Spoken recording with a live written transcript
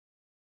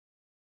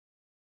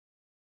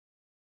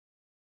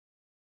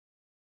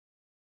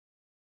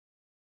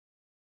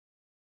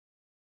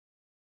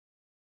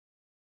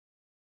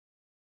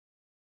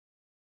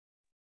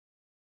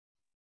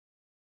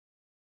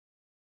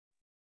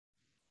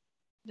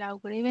Hello,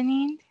 good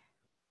evening.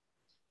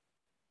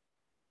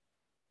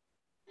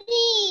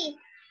 Sí.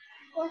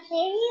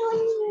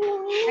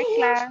 Hi,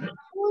 class.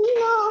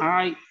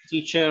 Hi,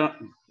 teacher.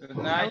 Good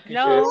night, teacher.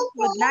 Hello,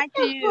 good night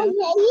to you.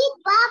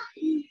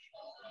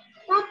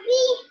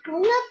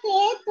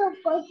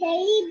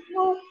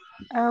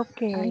 Ay,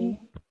 Okay.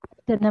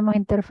 tenemos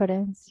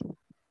interferencia.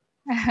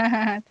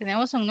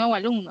 Tenemos un nuevo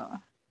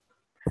alumno.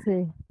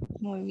 Sí.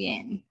 Muy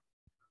bien.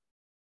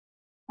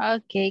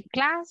 Okay,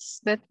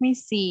 class, let me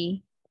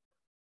see.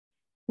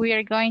 We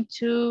are going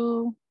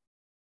to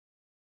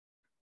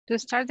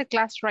start the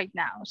class right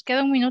now. Nos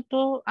queda un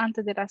minuto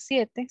antes de las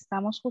 7.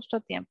 Estamos justo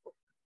a tiempo.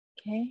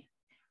 Okay.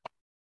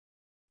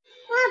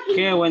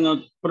 Qué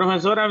bueno,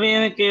 profesora,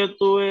 viene que yo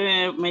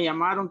tuve, me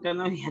llamaron que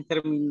no había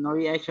terminado, no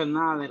había hecho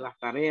nada de las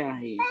tareas,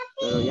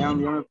 pero ya yo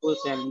me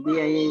puse al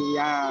día y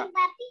ya.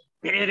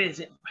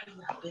 Espérese.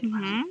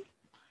 Ujú.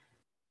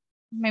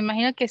 Me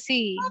imagino que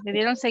sí, le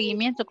dieron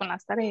seguimiento con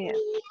las tareas.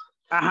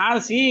 Ajá,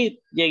 sí,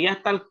 llegué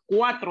hasta el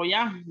 4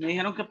 ya. Me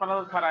dijeron que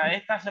para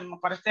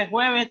este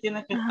jueves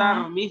tiene que estar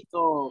Ajá.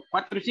 listo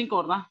 4 y 5,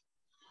 ¿verdad?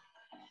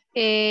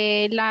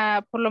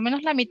 Por lo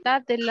menos la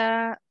mitad de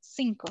la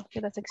 5,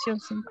 de la sección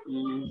 5.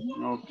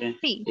 Ok.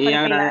 Sí, Y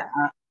para que la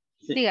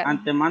sí, digan.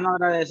 antemano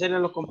agradecerle a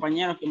los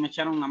compañeros que me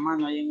echaron la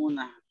mano ahí en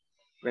unas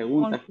Muy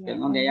preguntas que bien,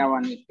 no muy le bien.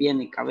 hallaban ni pie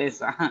ni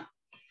cabeza.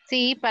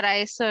 Sí, para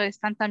eso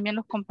están también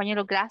los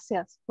compañeros.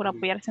 Gracias por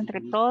apoyarse entre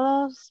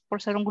todos,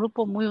 por ser un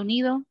grupo muy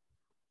unido.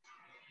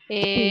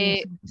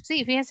 Sí,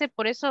 Sí, fíjense,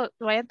 por eso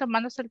vayan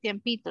tomándose el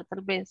tiempito,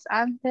 tal vez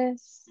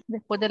antes,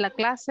 después de la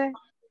clase,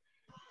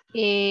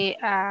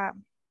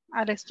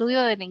 al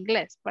estudio del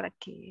inglés, para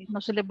que no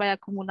se les vaya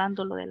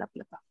acumulando lo de la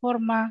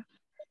plataforma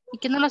y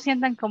que no lo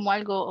sientan como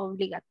algo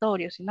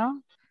obligatorio,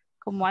 sino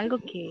como algo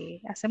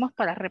que hacemos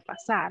para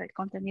repasar el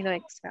contenido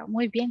extra.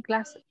 Muy bien,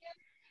 clase.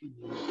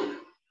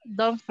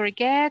 Don't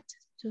forget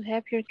to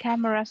have your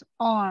cameras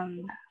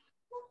on.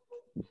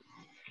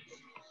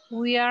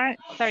 We are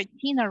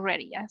 13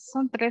 already. Ya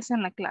son 13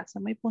 en la clase,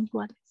 muy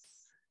puntuales.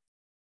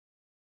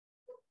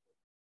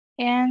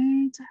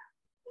 And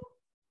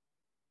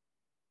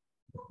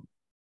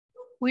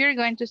we are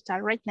going to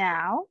start right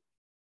now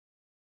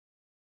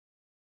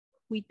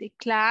with the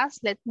class.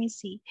 Let me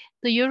see.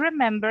 Do you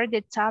remember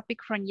the topic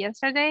from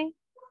yesterday?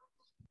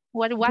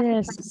 What was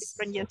the topic yes.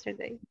 from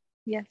yesterday?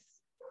 Yes.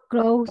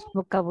 Close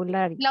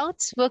vocabulary.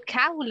 Clothes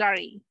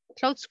vocabulary.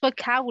 Clothes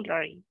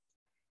vocabulary.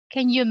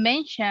 Can you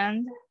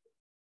mention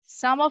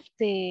some of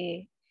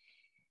the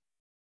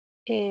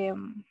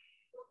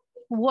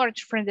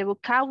words from the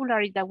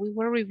vocabulary that we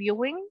were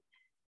reviewing?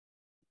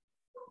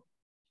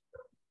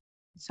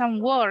 Some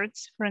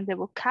words from the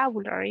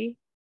vocabulary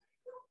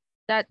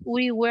that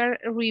we were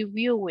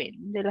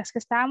reviewing, de las que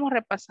estábamos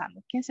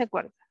repasando. ¿Quién se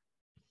acuerda?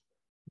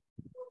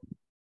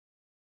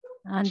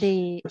 And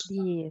the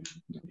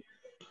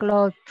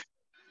clothes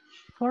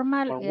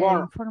formal For and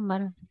work.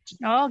 informal.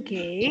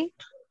 Okay.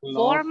 No,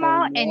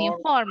 Formal for and work.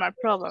 informal,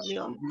 probably.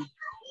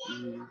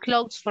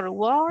 Clothes for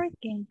work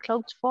and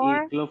clothes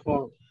for Y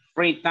for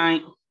free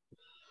time.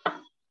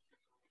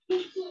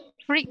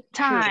 free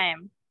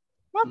time.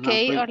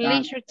 Okay, Free or time.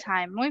 leisure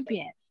time. Muy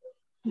bien.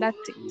 That's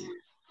it.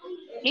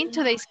 In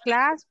today's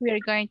class, we are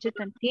going to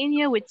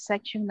continue with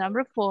section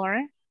number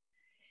 4.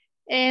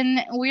 And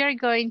we are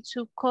going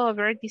to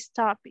cover this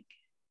topic,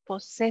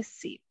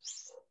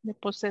 possessives, the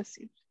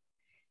possessives.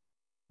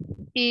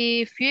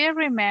 If you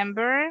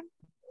remember,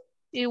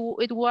 it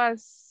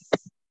was,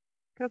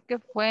 creo que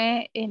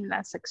fue en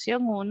la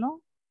sección 1.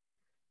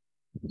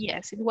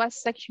 Yes, it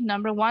was section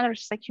number 1 or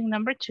section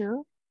number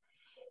 2.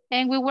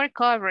 And we were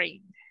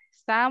covering,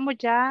 estábamos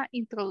ya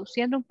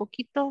introduciendo un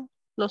poquito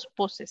los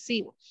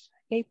posesivos,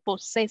 okay,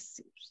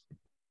 possessives.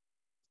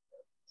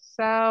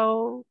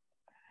 So,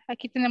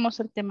 aquí tenemos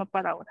el tema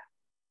para ahora.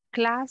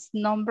 Class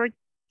number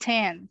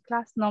 10,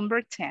 class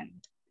number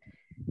 10.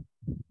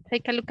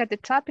 Take a look at the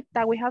topic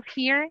that we have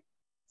here.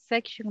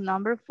 Section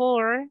number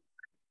 4,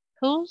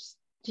 whose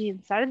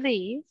genes are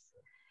these?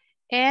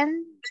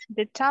 And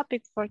the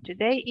topic for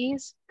today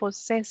is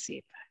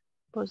possessive.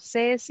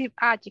 Possessive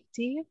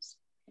adjectives,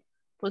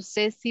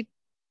 possessive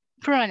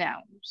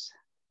pronouns.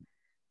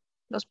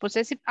 Los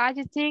possessive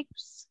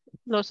adjectives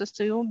los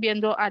estuvimos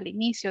viendo al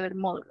inicio del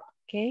módulo,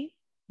 ¿ok?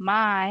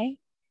 My,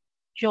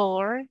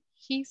 your,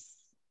 his,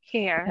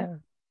 her,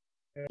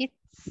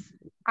 its,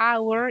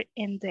 our,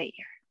 and their.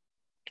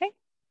 ¿Ok?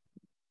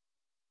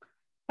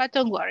 But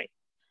don't worry.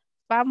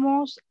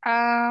 Vamos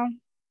a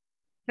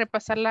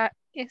repasar la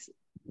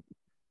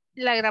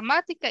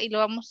gramática y lo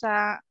vamos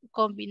a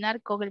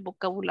combinar con el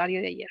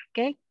vocabulario de ayer,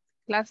 ¿ok?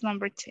 Class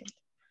number 10.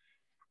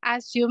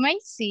 As you may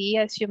see,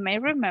 as you may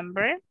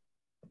remember,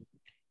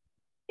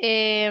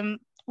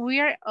 we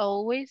are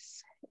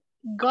always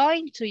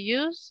going to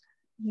use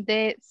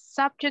the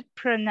subject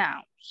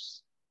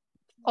pronouns.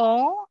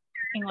 O,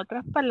 en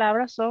otras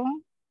palabras,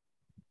 son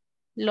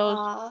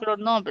los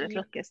pronombres,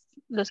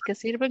 los que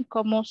sirven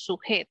como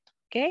sujeto,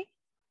 ¿ok?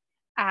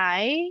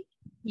 I,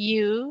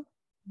 you,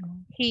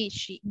 he,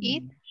 she,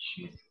 it,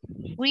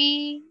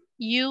 we,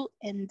 you,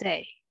 and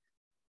they.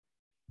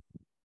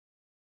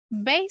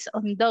 Based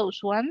on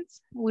those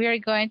ones, we are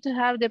going to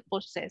have the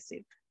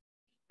possessive.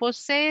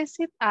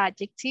 Possessive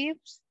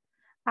adjectives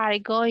are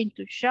going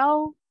to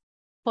show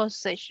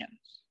possessions.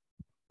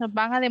 Nos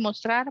van a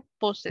demostrar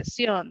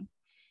posesión.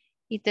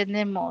 Y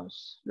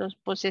tenemos los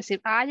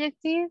possessive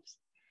adjectives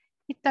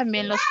y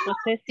también los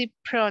possessive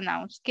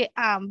pronouns, que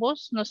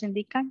ambos nos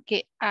indican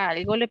que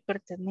algo le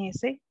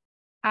pertenece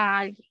a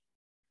alguien.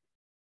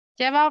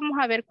 Ya vamos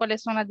a ver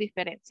cuáles son las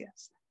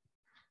diferencias.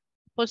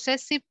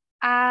 Possessive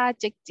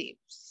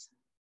adjectives.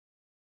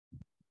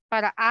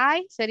 Para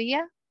I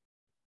sería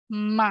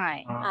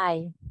my.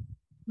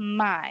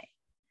 My.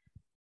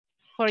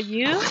 For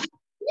you,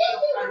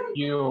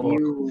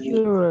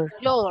 your.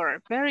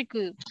 Very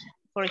good.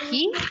 For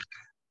he,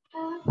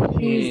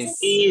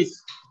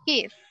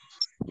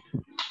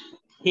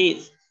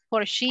 His.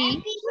 For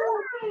she,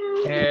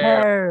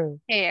 Her.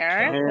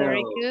 her.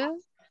 Very good.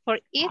 For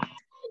it,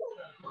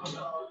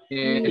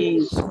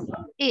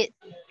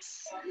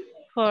 its.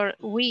 For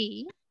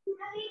we,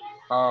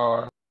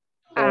 our.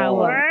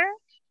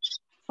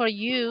 For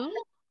you,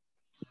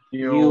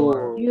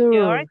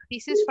 your.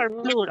 This is for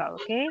plural,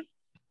 okay?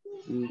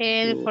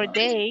 And for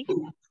they,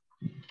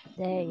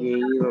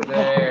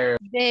 their.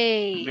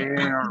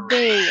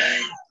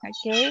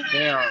 Okay?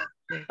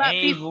 But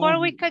before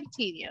we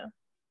continue,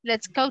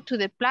 let's go to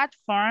the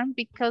platform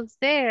because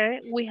there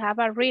we have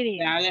a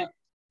reading.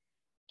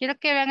 Quiero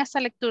que vean esta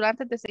lectura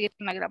antes de seguir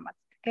con la gramática,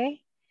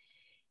 okay?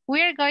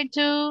 We are going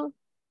to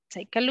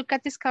take a look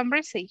at this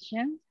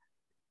conversation.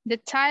 The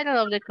title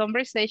of the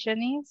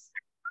conversation is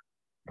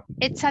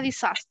It's a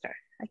Disaster.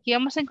 Aquí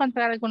vamos a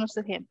encontrar algunos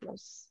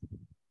ejemplos.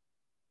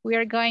 We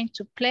are going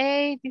to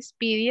play this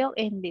video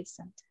and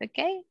listen,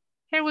 okay?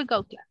 Here we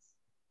go, class.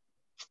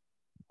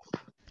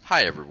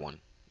 Hi everyone.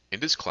 In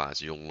this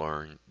class you'll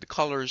learn the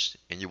colors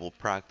and you will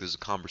practice a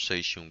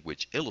conversation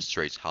which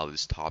illustrates how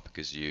this topic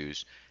is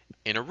used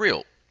in a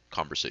real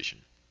conversation.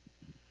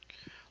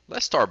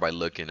 Let's start by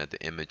looking at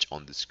the image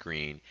on the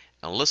screen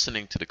and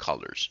listening to the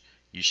colors.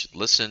 You should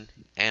listen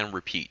and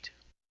repeat.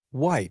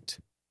 White,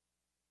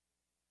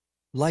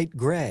 light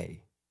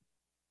gray,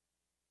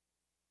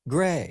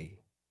 gray,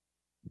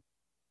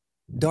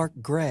 dark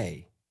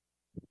gray,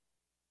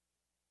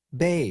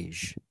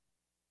 beige,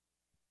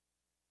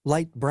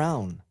 light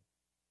brown,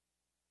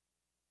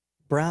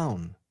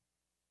 brown,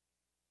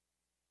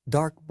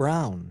 dark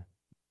brown,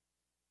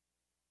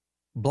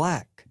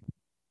 black,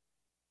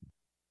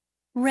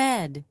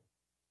 red,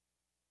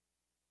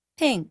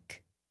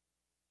 pink,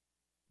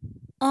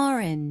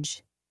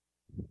 orange,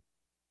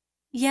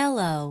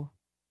 yellow,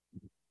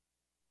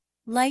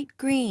 light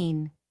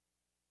green,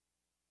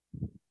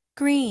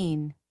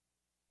 green,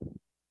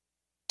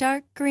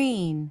 dark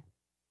green,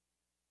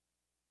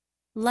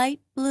 light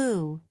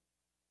blue,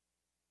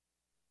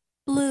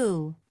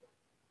 blue,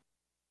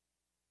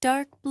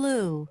 dark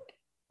blue.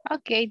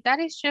 Okay, that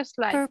is just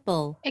like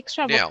purple.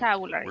 Extra Now,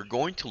 vocabulary. we're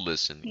going to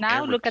listen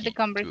Now and look at the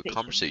repeat to a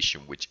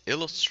conversation which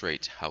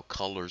illustrates how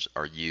colors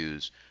are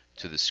used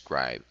to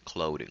describe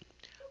clothing.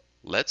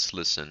 Let's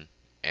listen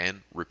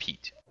and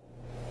repeat.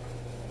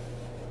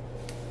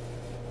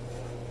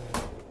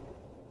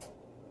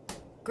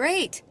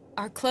 Great!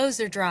 Our clothes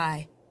are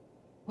dry.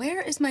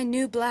 Where is my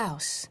new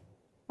blouse?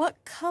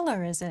 What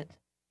color is it?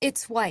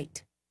 It's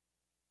white.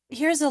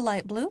 Here's a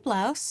light blue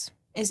blouse.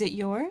 Is it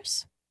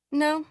yours?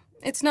 No,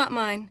 it's not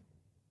mine.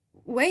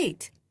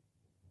 Wait.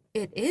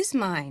 It is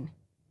mine.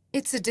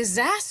 It's a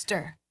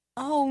disaster.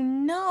 Oh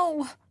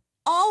no!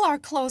 All our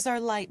clothes are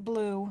light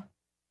blue.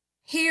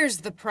 Here's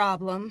the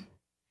problem.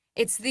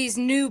 It's these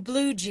new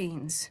blue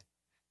jeans.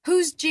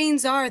 Whose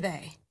jeans are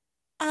they?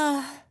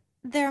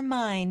 They're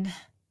mine.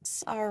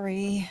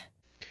 Sorry.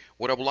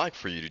 What I would like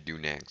for you to do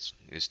next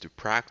is to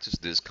practice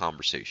this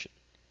conversation.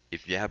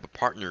 If you have a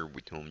partner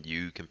with whom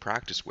you can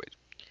practice with,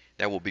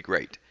 that will be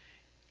great.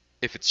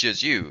 If it's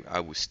just you, I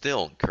would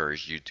still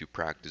encourage you to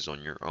practice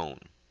on your own.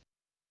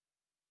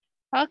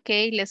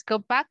 Okay, let's go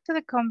back to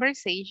the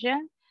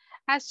conversation.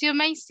 As you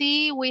may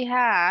see, we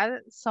had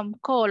some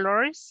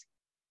colors.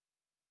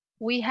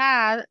 We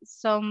had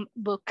some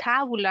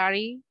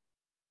vocabulary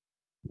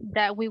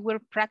that we were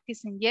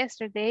practicing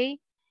yesterday.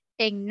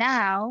 And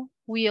now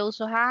we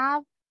also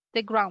have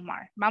the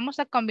grammar. Vamos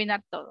a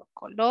combinar todo.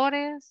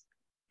 Colores,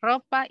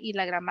 ropa y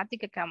la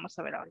gramática que vamos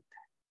a ver ahorita.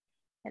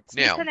 Let's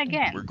Now, listen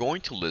again. we're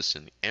going to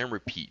listen and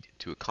repeat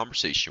to a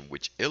conversation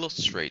which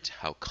illustrates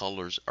how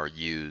colors are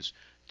used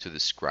to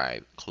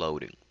describe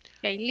clothing.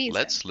 Okay, listen.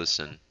 Let's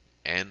listen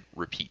and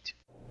repeat.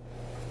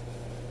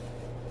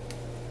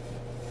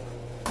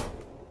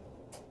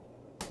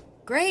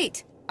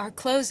 Great! Our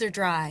clothes are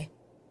dry.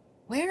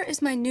 Where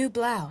is my new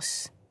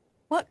blouse?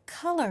 What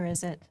color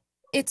is it?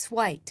 It's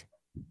white.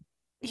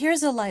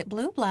 Here's a light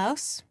blue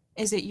blouse.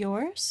 Is it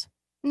yours?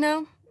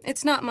 No,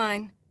 it's not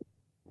mine.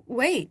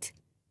 Wait.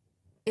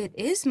 It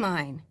is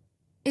mine.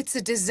 It's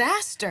a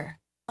disaster.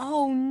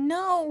 Oh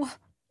no!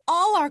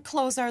 All our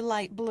clothes are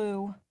light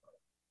blue.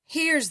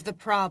 Here's the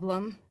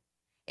problem.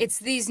 It's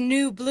these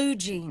new blue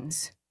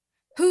jeans.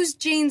 Whose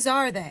jeans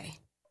are they?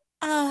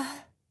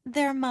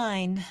 They're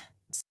mine.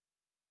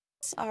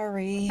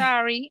 Sorry.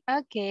 Sorry.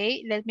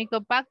 Okay, let me go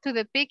back to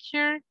the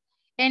picture.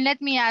 And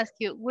let me ask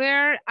you,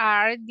 where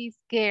are these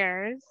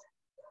girls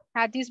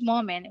at this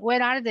moment?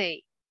 Where are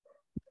they?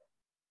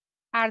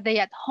 Are they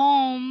at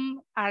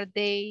home? Are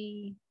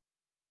they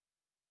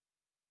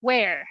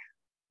where?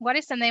 What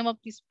is the name of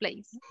this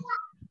place?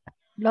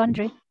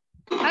 Laundry.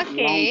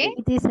 Okay.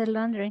 It is a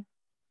laundry.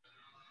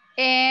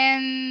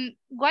 And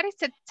what is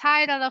the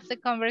title of the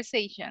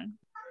conversation?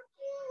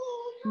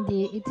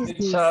 It is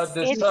It's a It's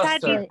a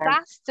disaster.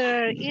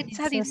 disaster. It's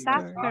a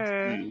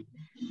Disaster. disaster.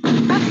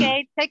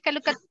 Okay, take a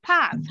look at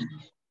Path.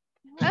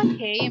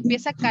 Okay,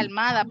 empieza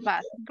calmada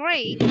Path.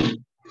 Great.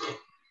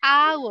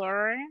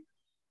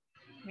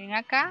 Ven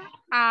acá.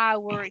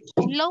 Our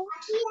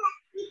clothes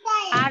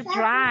are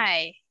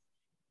dry.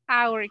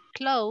 Our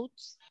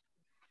clothes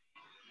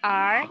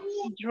are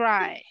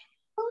dry.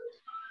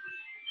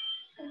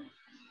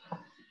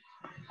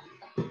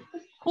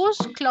 Whose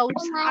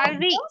clothes are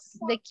these?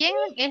 ¿De quién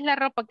es la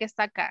ropa que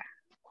está acá?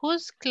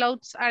 Whose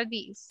clothes are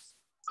these?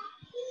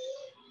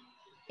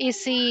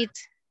 Is it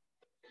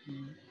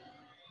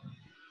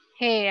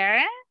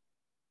hair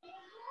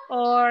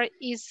or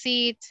is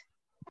it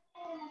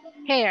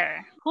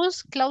hair?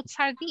 Whose clothes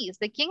are these?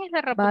 ¿De quién es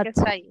la ropa que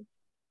está ahí?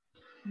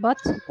 But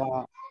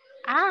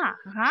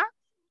Ajá.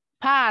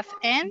 Path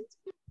and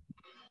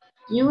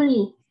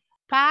Julie.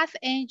 Path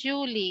and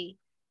Julie.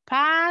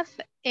 Path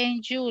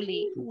and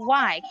Julie.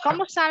 Why?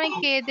 ¿Cómo saben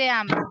que es de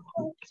ambos?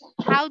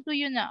 How do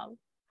you know?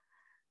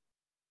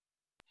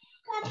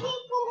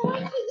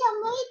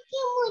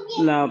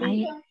 La,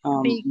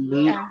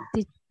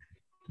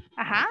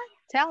 Ajá,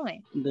 tell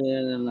me.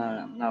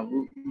 la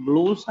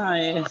blusa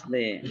es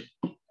de...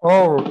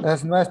 Oh,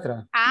 es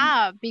nuestra.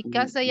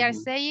 Because they are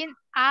saying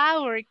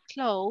our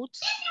clothes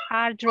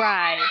are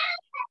dry.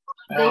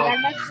 They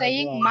are not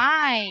saying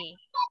my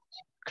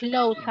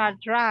clothes are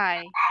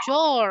dry.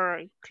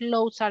 Your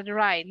clothes are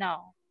dry.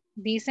 No.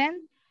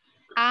 Dicen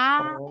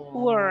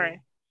our.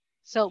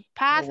 So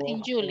Path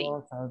and Julie.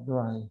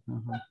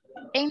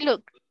 And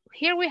look,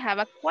 here we have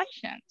a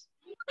question.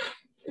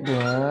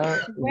 Where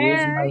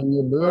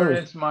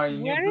is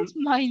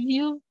my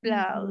new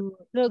blouse?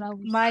 Look,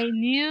 my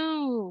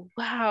new,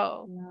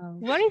 wow.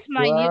 Where is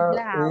my new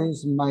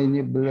blouse? My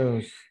new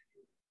blouse?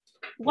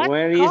 What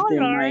Where color? is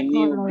my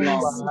new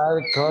blouse?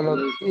 What color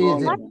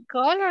is What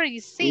color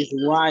is it? It's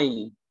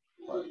white.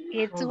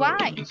 It's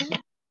white.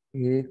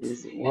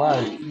 It's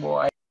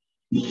white.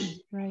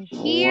 right.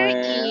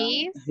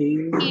 Here's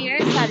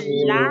a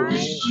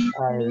light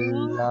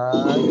blue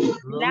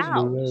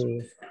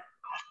blouse.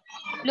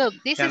 Look,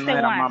 this is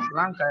the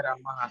one.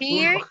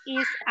 Here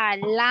is a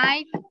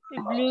light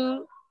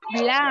blue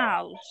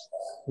blouse.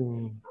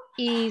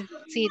 Is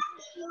it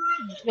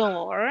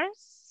yours?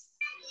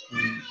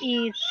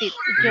 Is it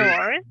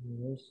yours?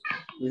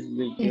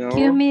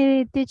 Excuse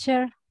me,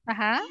 teacher.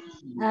 Ajá.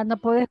 No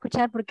puedo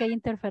escuchar porque hay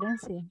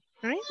interferencia.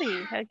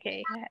 Really?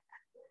 Okay.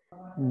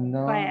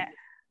 No. Bueno.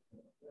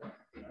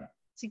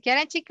 Si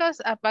quieren,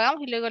 chicos,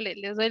 apagamos y luego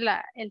les doy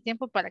el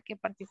tiempo para que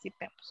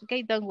participemos.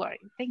 Okay, don't worry.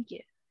 Thank you.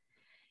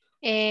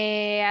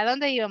 ¿A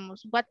dónde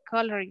íbamos? What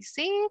color is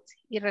it?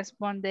 Y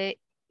responde,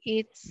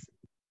 it's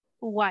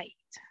white.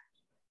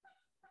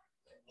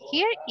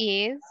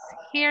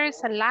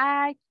 Here's a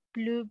light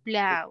blue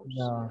blouse.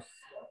 No.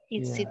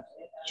 Is it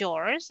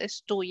yours?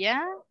 ¿Es tuya?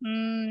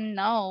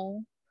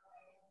 No.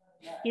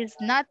 It's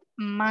not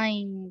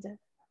mine.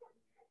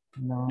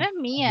 No, No es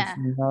mía.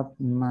 it's not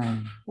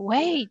mine.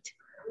 Wait.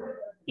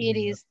 It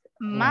is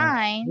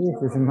mine.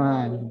 This is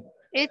mine.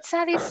 It's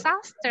a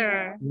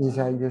disaster. This is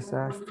a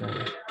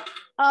disaster.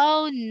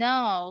 Oh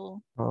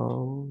no.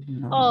 Oh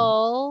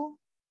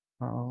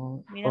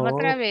no. Miren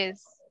otra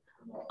vez.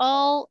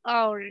 All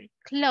our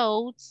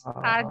clothes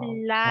are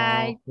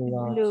light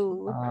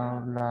blue.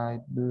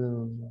 Light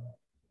blue.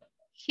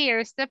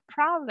 Here's the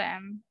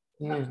problem.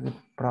 Here's the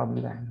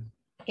problem.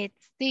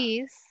 It's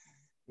this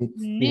It's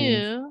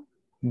new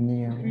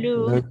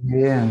blue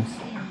jeans.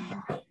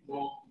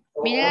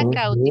 Miren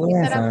acá,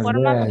 utiliza la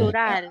forma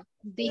plural.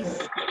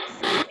 These.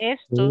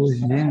 Estos.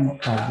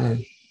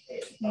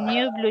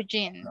 New blue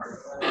jeans.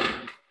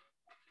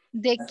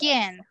 ¿De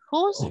quién?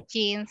 Whose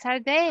jeans are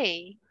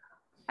they?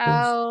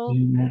 Oh,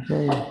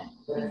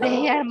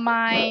 they are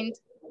mine.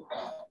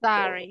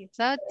 Sorry.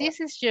 So this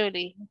is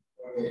Julie.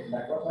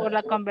 Por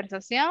la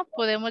conversación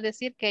podemos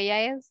decir que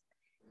ella es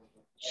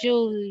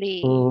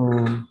Julie.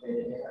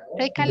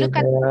 Take a look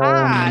at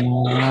Pat.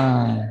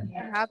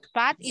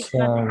 Pat is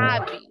not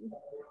happy.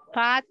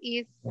 Pat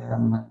is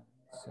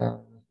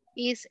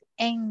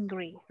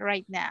angry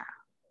right now.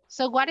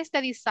 So what is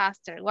the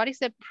disaster? What is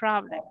the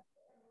problem?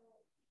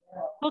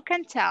 Who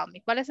can tell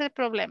me? ¿Cuál es el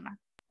problema?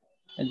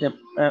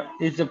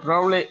 The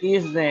problem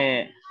is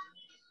the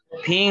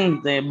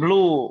pink, the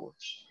blue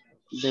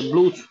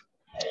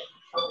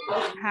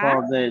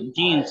for the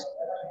jeans.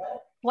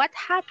 What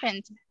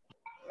happened?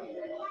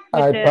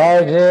 I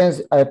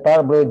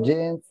bought blue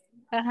jeans.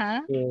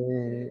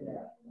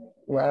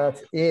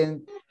 Was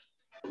in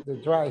the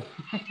dry.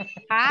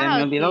 Se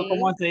me olvidó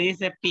cómo se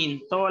dice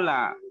pintó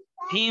la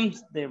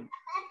pins de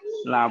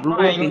La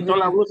blusa, pintó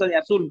la blusa de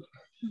azul.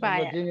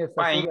 Vaya. Los jeans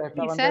azules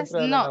estaban Quizás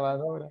dentro de la no.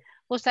 lavadora.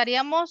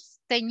 Usaríamos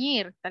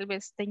teñir, tal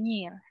vez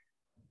teñir.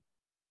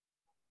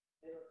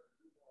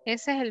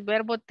 Ese es el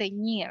verbo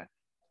teñir.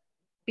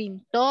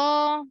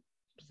 Pintó,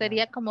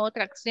 sería como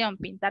otra acción.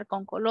 Pintar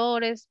con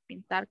colores,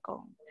 pintar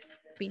con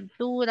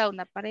pintura,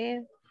 una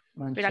pared.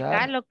 Manchar. Pero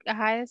acá lo que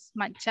es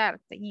manchar,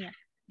 teñir.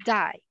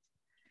 Dye.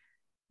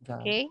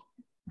 Okay.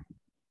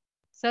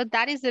 So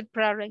that is the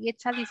problem.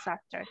 It's a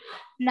disaster.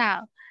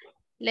 Now,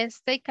 let's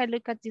take a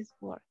look at this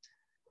word.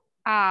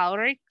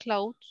 Our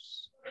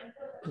clothes.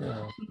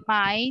 Yeah.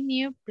 My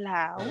new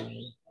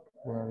blouse.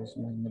 Where is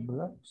my new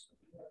blouse?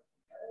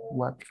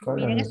 What color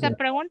Miren is esta it?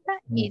 pregunta.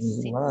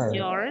 Is it White.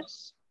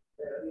 yours?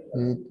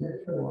 It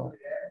is white.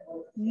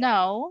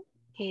 No,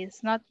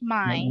 it's not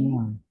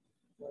mine.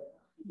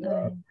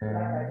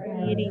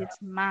 Okay. It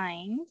is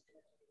mine.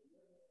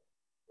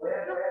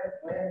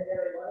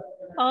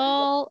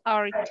 All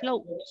our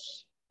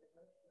clothes.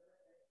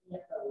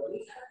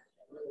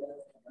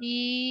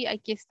 Y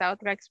aquí está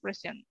otra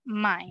expresión.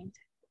 Mind.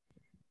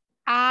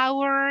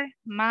 Our,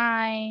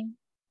 mine,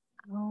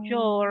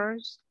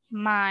 yours,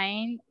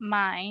 mine,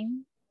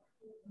 mine,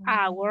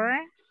 our,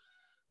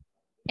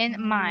 and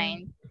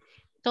mine.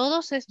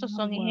 Todos estos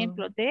son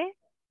ejemplos de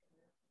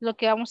lo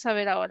que vamos a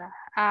ver ahora.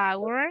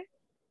 Our,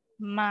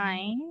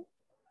 mine,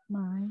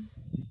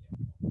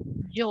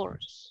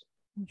 yours,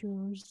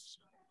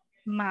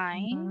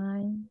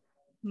 mine,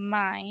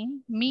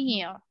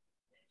 mío,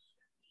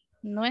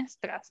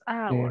 nuestras,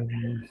 our.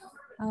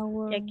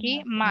 Y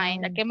aquí, mine.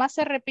 La que más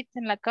se repite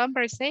en la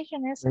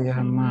conversation es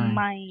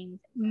mine,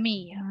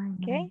 mío.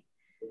 Okay?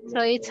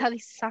 So it's a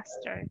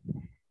disaster.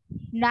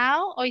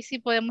 Now, hoy sí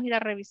podemos ir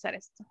a revisar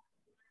esto.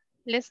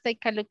 Let's take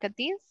a look at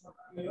this.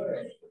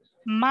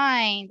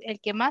 Mind, el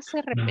que más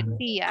se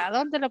repetía.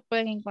 ¿Dónde lo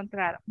pueden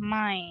encontrar?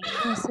 Mind.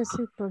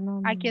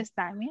 Aquí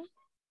está, ¿bien?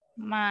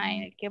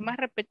 Mind, el que más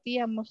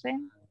repetíamos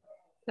en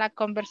la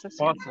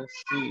conversación.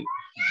 Possessive.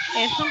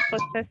 Es un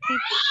possessive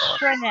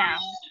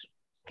pronoun.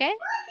 ¿Ok?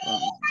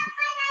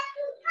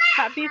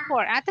 But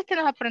before, antes que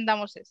nos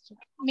aprendamos esto.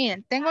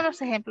 Miren, tengo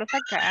los ejemplos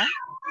acá.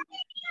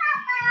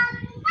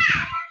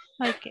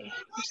 Ok,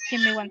 just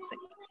give me one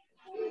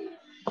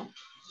second.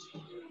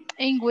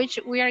 In which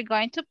we are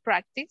going to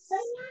practice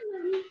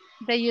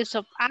the use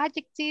of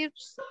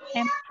adjectives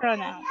and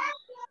pronouns.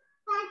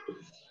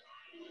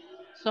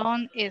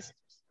 Son estos,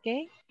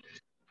 ¿ok?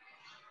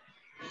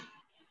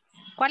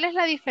 ¿Cuál es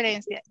la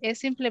diferencia? Es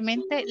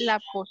simplemente la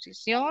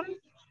posición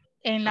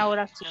en la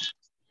oración.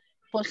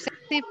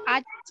 Possessive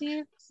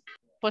adjectives,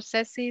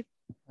 possessive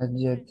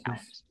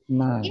Adjectives.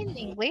 pronouns. In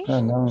English,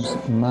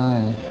 Pronouns.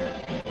 My.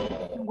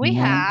 we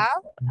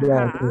have,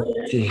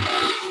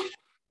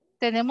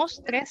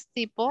 tenemos tres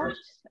tipos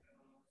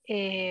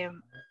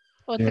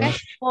o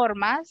tres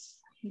formas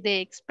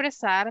de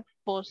expresar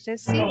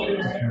possessivos.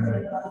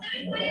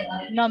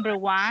 Number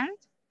one,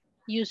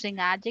 using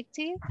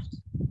adjectives,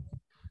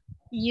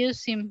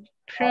 using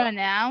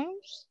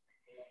pronouns,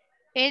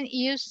 and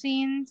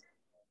using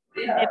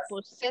the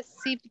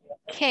possessive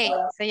case.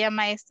 Se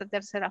llama esta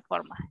tercera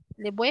forma.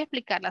 Les voy a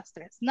explicar las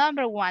tres.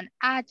 Number one,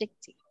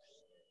 adjective.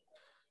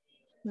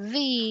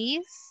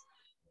 These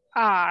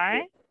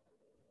are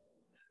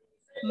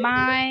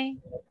my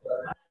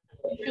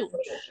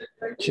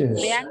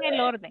shoes. Vean el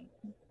orden.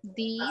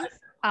 These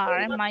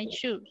are my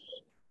shoes.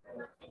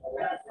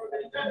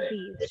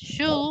 These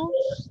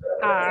shoes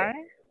are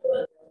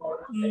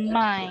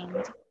mine.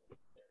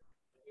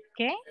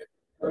 ¿Qué?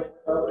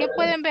 ¿Qué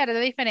pueden ver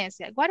de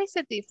diferencia? What is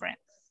the difference?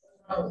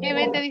 ¿Qué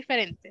ven de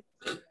diferente?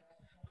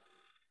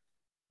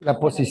 La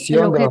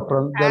posición de los...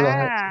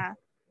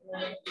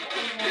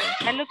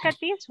 Look at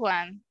this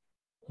one.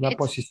 La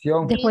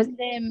posición. Después, in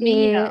the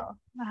middle.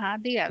 Ajá,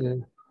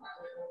 dígame.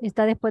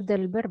 Está después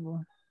del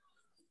verbo.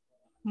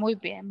 Muy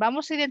bien.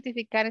 Vamos a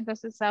identificar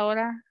entonces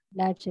ahora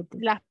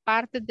las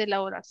partes de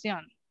la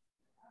oración.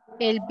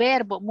 El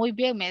verbo. Muy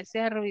bien, me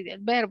decía Rudy. El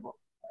verbo.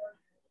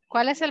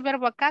 ¿Cuál es el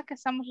verbo acá que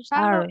estamos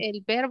usando?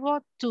 El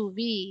verbo to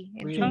be.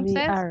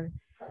 Entonces,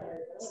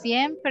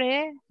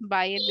 siempre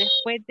va a ir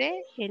después de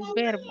el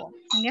verbo.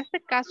 En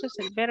este caso es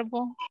el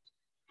verbo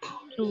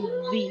to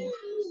be.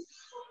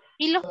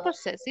 Y los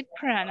possessive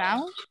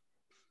pronouns,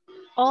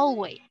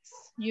 always.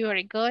 You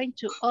are going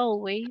to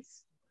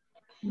always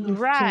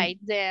write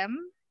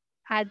them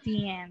at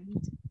the end.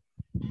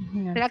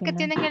 ¿Será que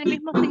tienen el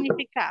mismo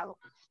significado?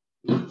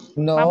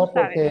 No,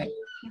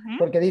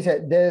 porque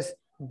dice,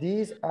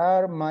 these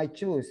are my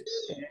shoes.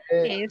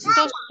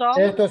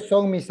 Estos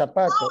son mis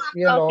zapatos.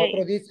 Y en los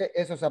otros dice,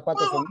 esos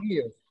zapatos son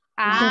míos.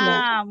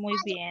 Ah, muy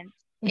bien.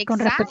 Es con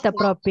respecto a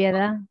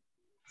propiedad.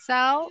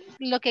 So,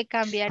 lo que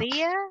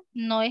cambiaría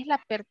no es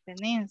la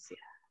pertenencia.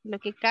 Lo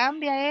que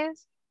cambia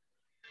es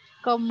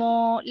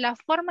como la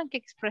forma en que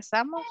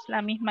expresamos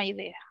la misma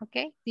idea,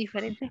 ¿ok?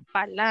 Diferentes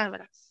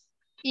palabras.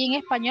 Y en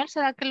español,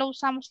 ¿será que lo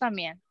usamos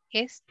también?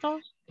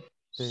 Estos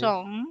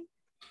son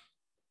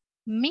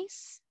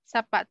mis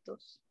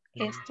zapatos.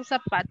 Estos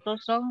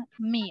zapatos son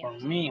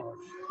míos. Míos.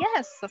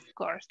 Yes, of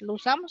course. Lo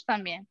usamos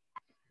también.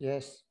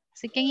 Yes.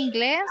 Así que en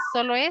inglés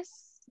solo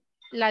es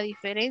la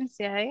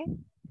diferencia de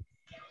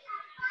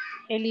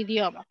el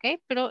idioma,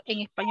 ¿ok? Pero en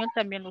español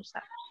también lo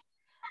usamos.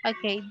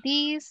 Ok,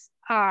 these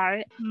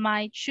are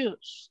my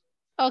shoes.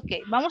 Ok,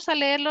 vamos a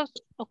leerlos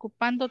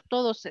ocupando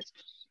todos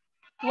estos.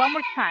 One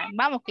more time.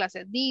 Vamos,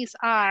 clase. These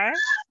are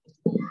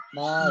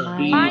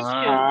my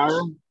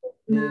shoes.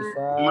 These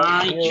are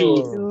My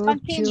shoes.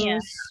 Continue.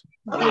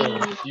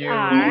 These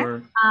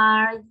are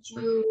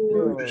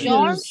your your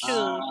shoes.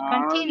 shoes.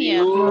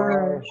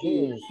 Continue.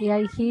 his. They are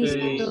his These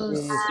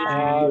shoes.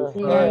 are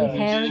They are her.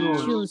 her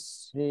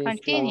shoes. These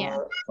Continue.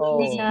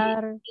 These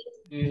are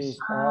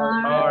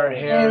are our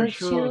her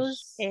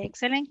shoes.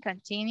 Excellent.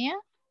 Continue.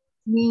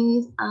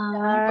 These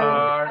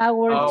Are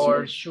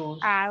our shoes.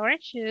 Our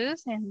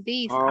shoes. And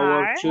these Our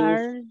are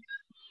shoes.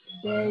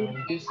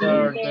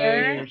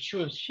 their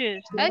shoes.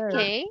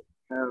 Okay.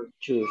 Our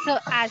shoes. So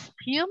as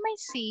you may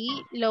see,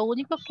 lo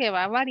único que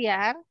va a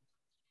variar,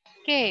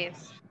 ¿qué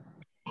es?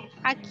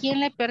 ¿A quién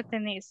le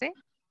pertenece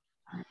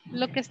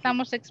lo que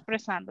estamos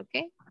expresando?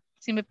 ¿Ok?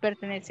 Si me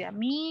pertenece a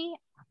mí,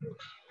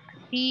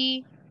 a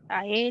ti,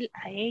 a él,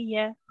 a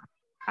ella,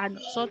 a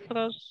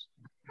nosotros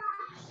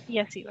y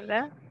así,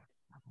 ¿verdad?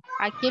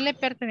 ¿A quién le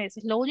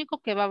pertenece? Lo único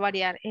que va a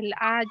variar, el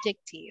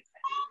adjective.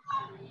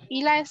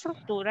 Y la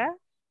estructura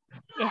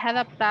es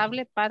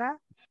adaptable para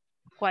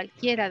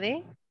cualquiera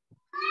de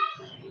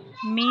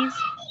mis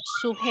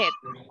sujetos,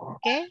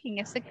 ¿ok? En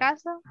este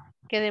caso,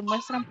 que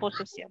demuestran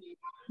posesión.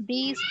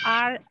 These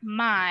are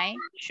my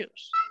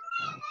shoes.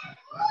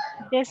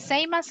 The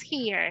same as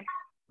here.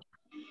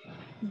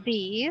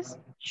 These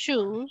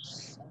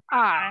shoes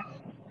are.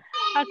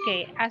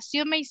 Ok, as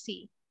you may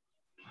see.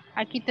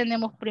 Aquí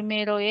tenemos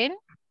primero el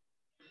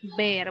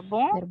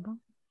verbo.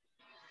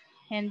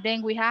 And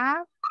then we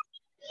have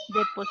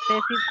the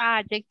possessive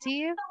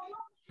adjective.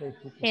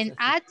 And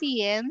at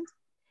the end,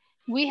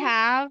 we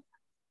have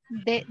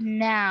the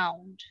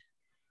noun.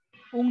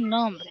 Un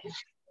nombre.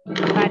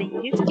 But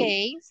in this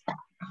case,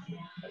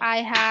 I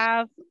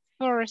have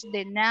first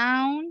the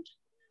noun,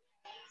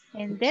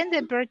 and then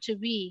the verb to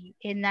be,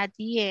 and at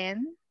the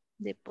end,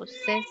 the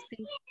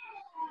possessive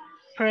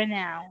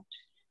pronoun.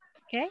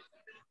 Okay?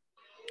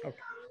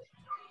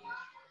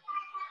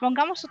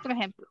 Pongamos otro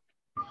ejemplo.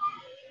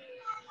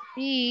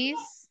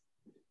 This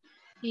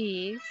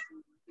is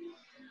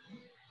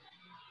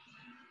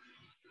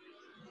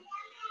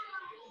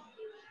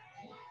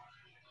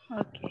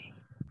okay.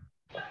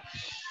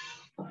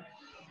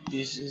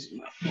 This is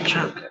my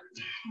jacket.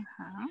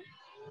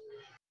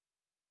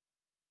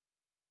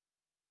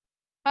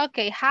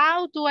 Okay,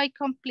 how do I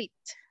complete?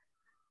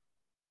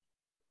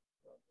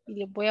 Y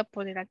le voy a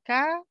poner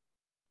acá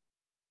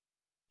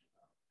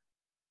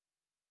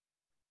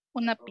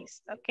una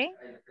pista, okay?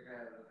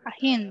 A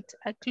hint,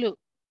 a clue.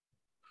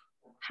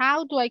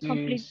 How do I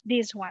complete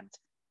this one?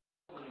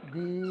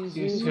 This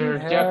is her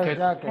jacket.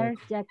 Her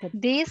jacket.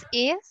 This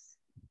is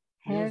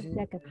Her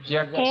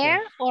jacket.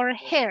 hair or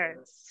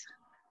hairs?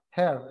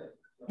 Her.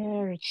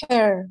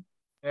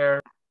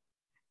 Her.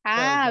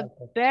 Ah,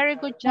 very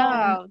good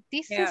job.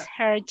 This is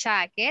her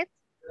jacket.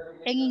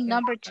 And in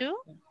number 2?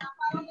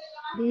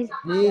 This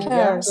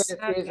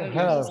jacket is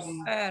hers.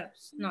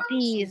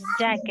 This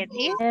jacket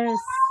is Hers.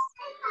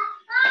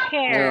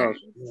 hairs.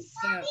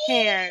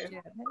 Hairs.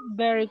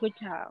 Very good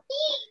job.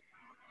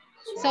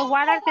 So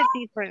what are the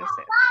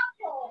differences?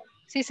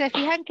 Si se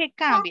fijan que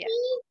cambia,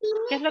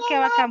 ¿qué es lo que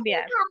va a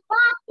cambiar?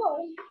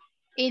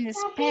 In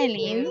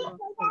spelling,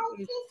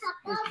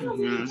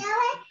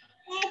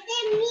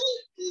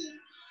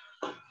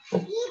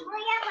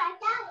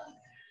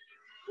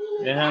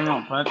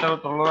 No, ponete al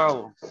otro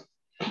lado.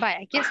 vaya,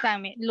 aquí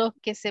están los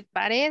que se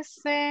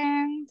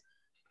parecen.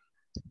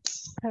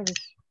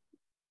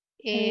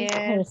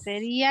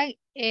 Serían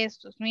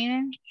estos,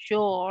 miren,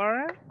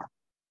 your.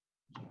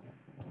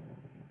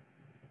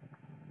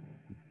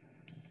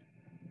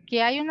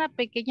 Que hay una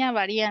pequeña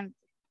variante.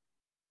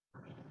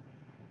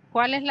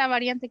 ¿Cuál es la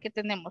variante que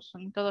tenemos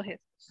en todos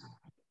estos?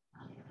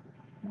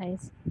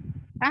 Nice.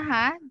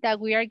 Ajá, that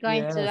we are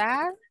going to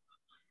add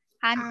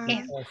an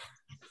S.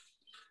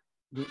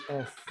 The S.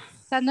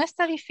 O sea, no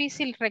está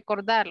difícil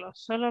recordarlo,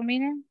 solo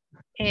miren,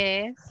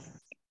 es.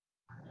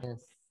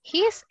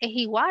 His es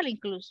igual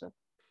incluso.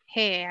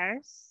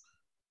 Hairs.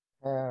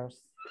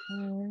 Hers.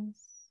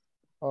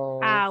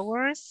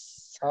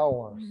 Ours.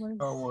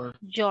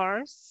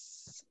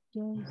 Yours.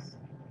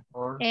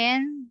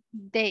 And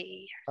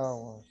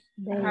theirs.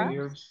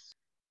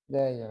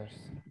 Theirs.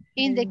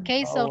 In the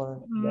case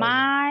of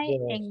my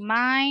and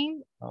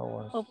mine,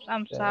 oops,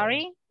 I'm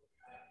sorry.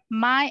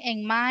 My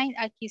and mine,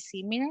 aquí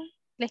sí, miren,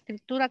 la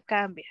escritura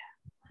cambia.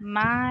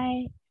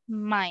 My,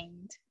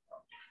 mind.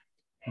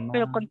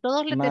 Pero con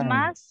todos los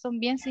demás son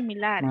bien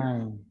similares.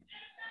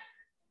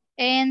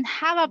 And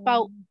how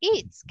about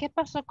its? ¿Qué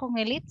pasó con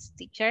el its,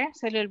 teacher?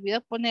 Se le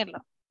olvidó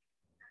ponerlo.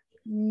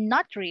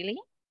 Not really.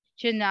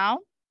 You know,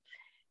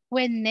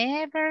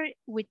 whenever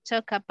we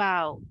talk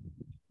about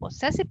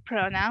possessive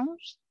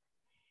pronouns,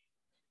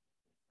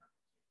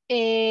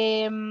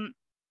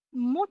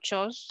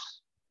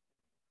 muchos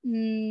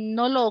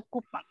no lo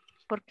ocupan.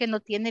 porque no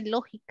tiene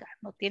lógica,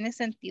 no tiene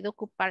sentido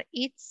ocupar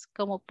its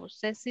como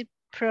possessive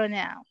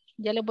pronoun.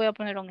 Ya les voy a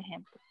poner un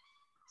ejemplo.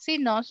 Si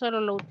no,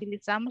 solo lo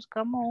utilizamos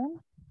como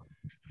un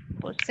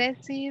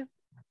possessive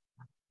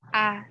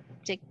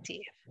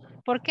adjective.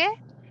 ¿Por qué?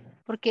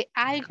 Porque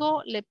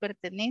algo le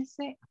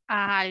pertenece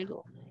a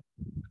algo.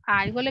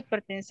 Algo le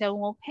pertenece a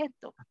un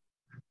objeto.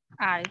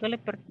 Algo le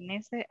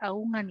pertenece a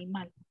un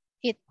animal.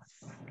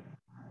 It's.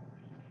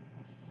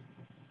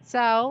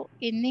 So,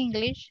 in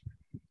English,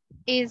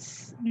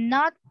 it's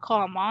not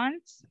common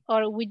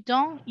or we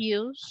don't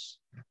use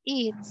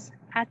it's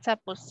as a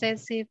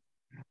possessive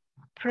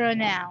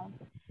pronoun.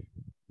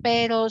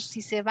 Pero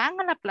si se van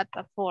a la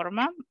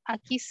plataforma,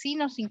 aquí sí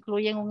nos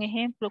incluyen un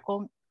ejemplo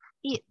con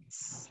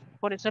it's.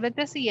 Por eso les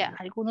decía,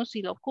 algunos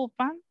sí lo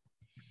ocupan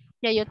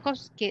y hay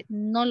otros que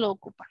no lo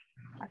ocupan.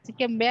 Así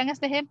que vean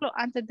este ejemplo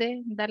antes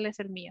de darles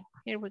el mío.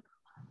 Here we go.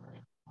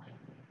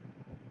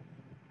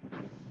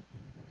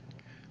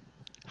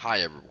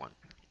 Hi everyone.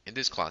 In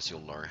this class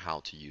you'll learn how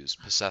to use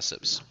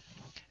possessives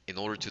in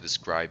order to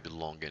describe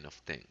belonging of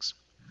things.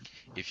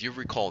 If you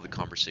recall the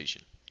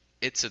conversation,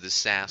 it's a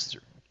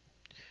disaster,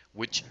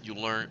 which you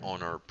learned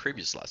on our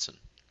previous lesson.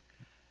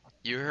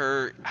 You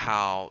heard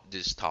how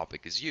this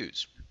topic is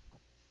used.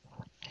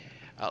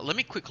 Let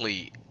me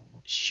quickly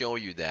show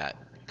you that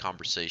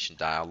conversation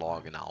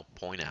dialogue and I'll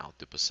point out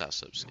the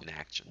possessives in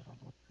action.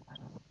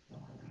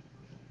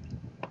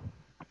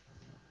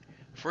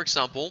 For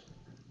example,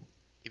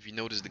 if you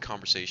notice the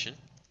conversation,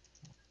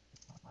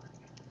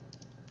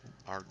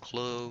 our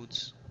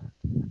clothes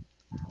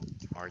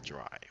are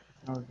dry.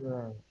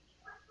 Okay.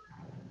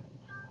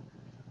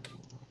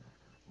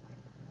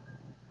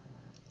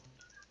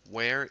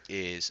 Where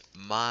is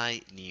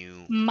my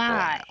new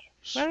My.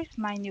 blouse? Where is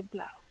my new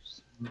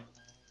blouse?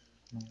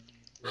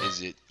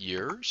 Is it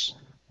yours?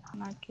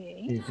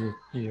 Okay. Is it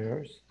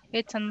yours?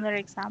 It's another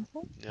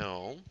example.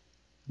 No,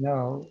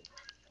 No,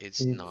 it's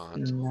it's not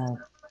not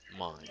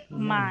mine.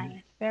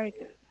 Mine. Very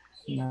good.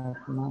 It's not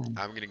mine.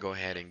 I'm going to go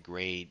ahead and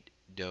grade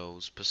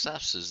those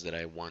possessives that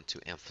I want to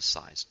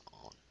emphasize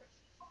on.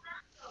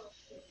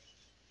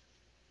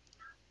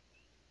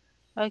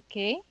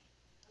 Ok.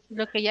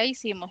 Lo que ya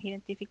hicimos,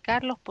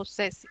 identificar los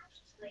possessives.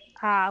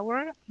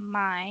 Our,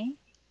 my,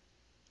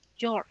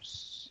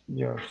 yours,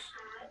 Yours.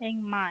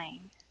 and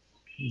mine.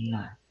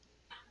 No.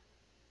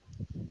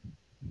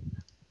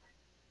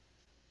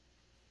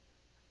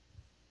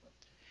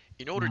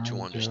 In order to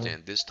Yours.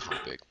 understand this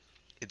topic,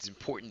 it's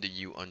important that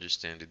you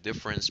understand the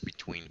difference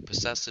between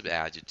possessive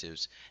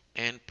adjectives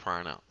and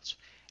pronouns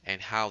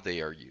and how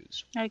they are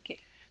used. Okay.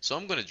 So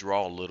I'm going to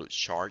draw a little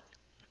chart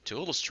to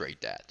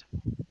illustrate that.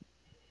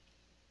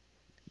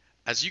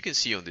 As you can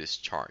see on this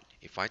chart,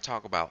 if I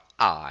talk about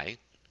I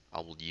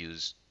will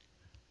use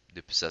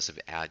the possessive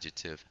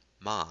adjective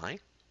my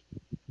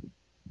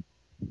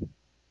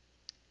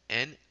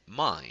and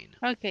mine.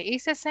 Okay,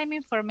 it's the same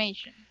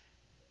information.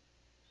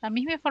 La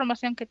misma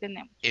información que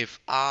tenemos. If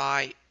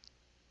I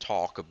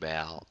talk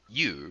about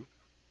you,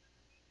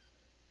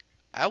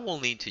 I will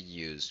need to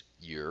use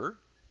your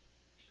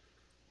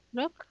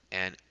Look.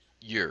 and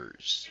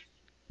yours.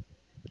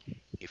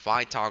 If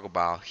I talk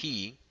about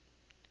he,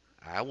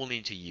 I will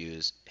need to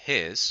use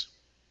his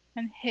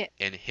And his.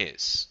 and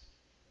his.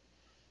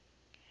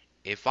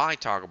 If I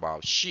talk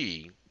about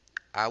she,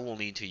 I will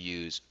need to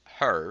use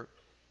her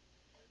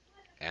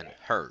and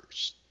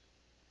hers.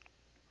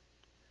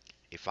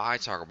 If I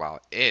talk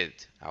about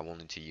it, I will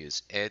need to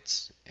use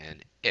its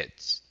and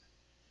its.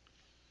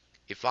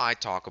 If I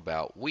talk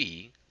about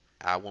we,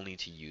 I will need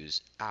to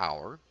use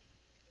our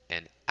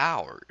and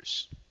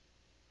ours.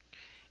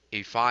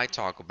 If I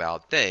talk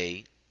about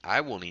they,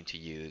 I will need to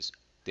use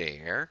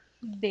their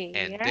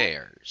and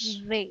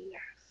theirs.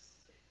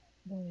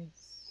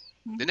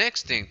 The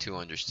next thing to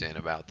understand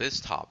about this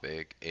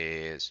topic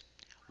is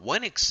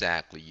when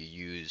exactly you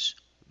use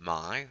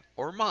my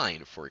or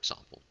mine, for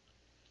example.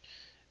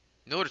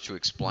 In order to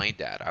explain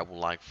that, I would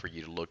like for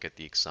you to look at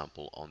the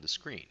example on the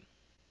screen.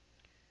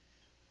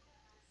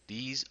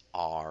 These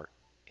are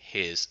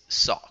his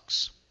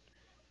socks.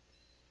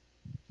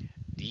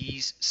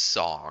 These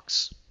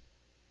socks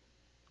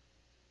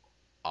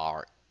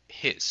are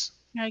his.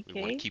 Okay.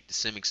 We want to keep the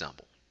same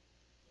example.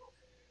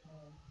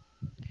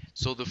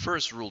 So the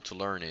first rule to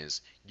learn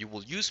is you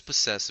will use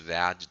possessive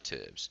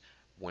adjectives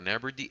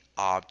whenever the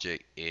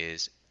object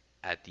is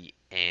at the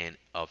end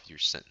of your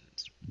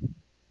sentence.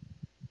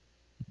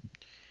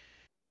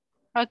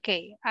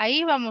 Ok,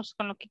 ahí vamos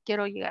con lo que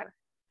quiero llegar.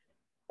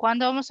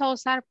 ¿Cuándo vamos a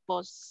usar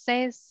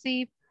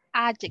possessive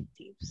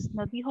adjectives?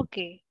 Nos dijo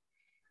que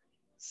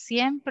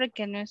siempre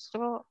que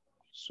nuestro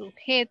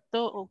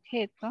sujeto,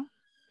 objeto,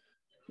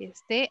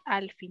 esté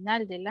al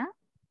final de la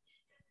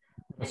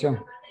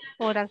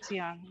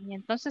oración. Y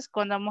entonces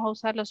cuando vamos a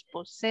usar los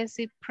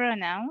possessive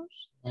pronouns,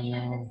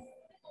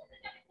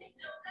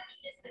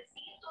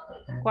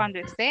 cuando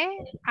esté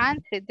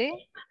antes de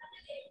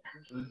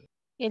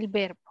el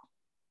verbo.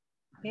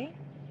 ¿Okay?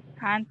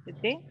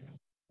 Antes de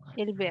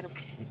el verbo.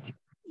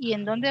 ¿Y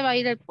en dónde va a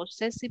ir el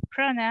possessive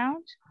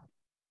pronoun?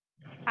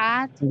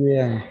 At the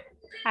end.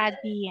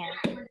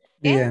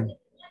 Bien.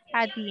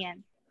 At the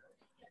end.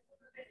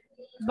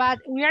 But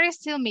we are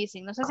still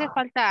missing. Nos hace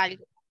falta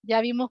algo.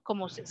 Ya vimos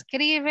cómo se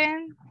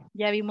escriben.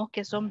 Ya vimos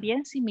que son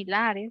bien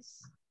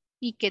similares.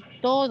 Y que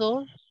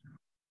todos,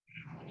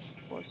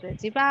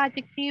 possessive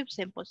adjectives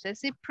and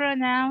possessive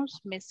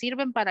pronouns, me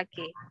sirven para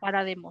 ¿qué?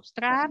 Para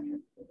demostrar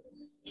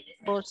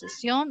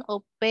posesión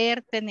o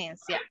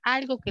pertenencia.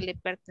 Algo que le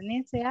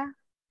pertenece a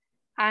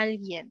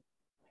alguien.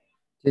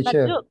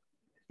 Teacher, But look,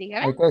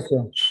 dígame. hay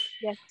cuestión.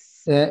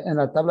 Yes. En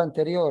la tabla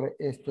anterior,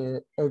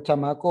 el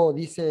chamaco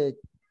dice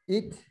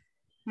it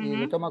y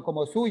lo toma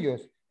como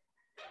suyos,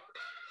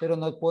 pero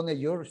no pone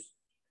yours.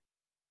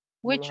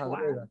 Which no los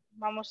one? agrega.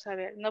 Vamos a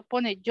ver. No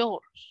pone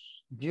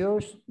yours.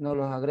 Yours no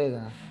los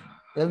agrega.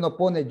 Él no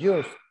pone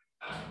yours.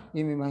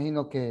 Y me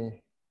imagino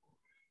que...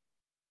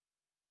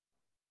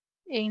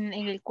 En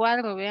el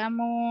cuadro,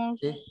 veamos.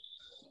 ¿sí?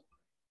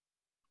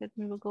 Let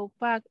me go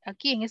back.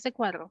 Aquí, en este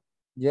cuadro.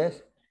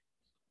 Yes.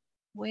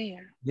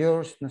 Where?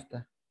 Yours no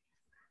está.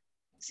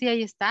 Sí,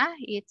 ahí está.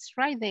 It's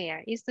right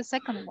there. It's the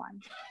second one.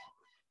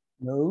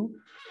 No.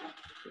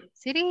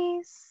 Yes, it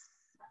is.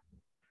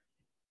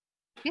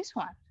 This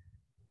one.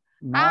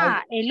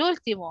 My, el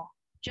último.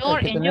 Your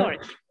el que and tenemos,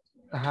 yours.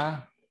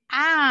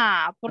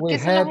 ajá. ¿Por We qué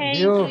se los have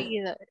he yours.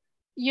 incluido?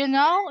 You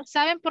know,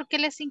 ¿saben por qué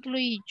les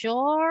incluí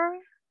your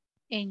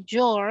and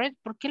your?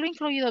 ¿Por qué lo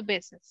incluí 2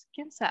 veces?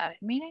 ¿Quién sabe?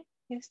 Miren,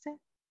 este.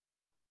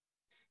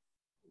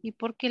 ¿Y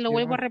por qué lo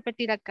vuelvo a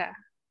repetir acá?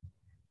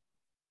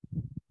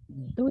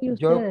 Tú y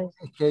ustedes.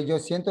 Yo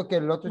siento que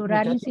el otro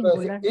Plural y muchacho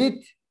decía, singular.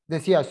 it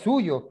decía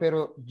suyo,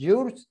 pero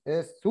yours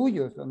es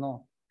suyos o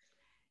no.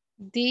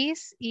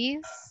 This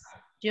is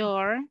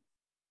your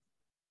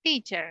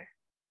teacher.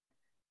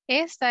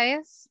 Esta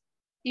es,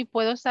 y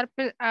puedo estar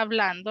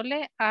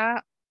hablándole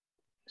a,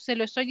 se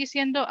lo estoy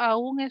diciendo a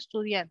un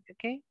estudiante,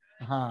 ¿ok?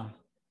 Ajá.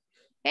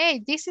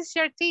 Hey, this is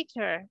your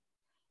teacher.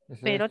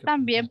 Pero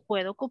también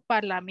puedo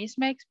ocupar la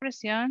misma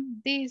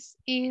expresión, this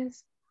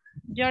is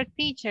your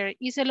teacher,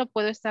 y se lo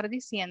puedo estar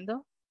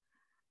diciendo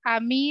a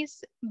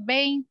mis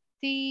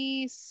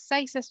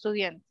 26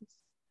 estudiantes.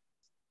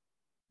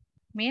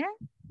 Miren,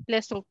 la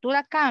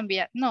estructura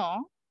cambia.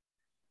 No,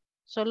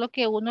 solo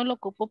que uno lo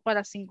ocupo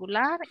para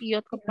singular y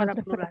otro para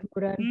plural.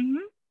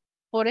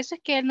 Por eso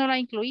es que él no lo ha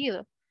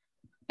incluido.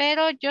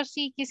 Pero yo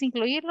sí quise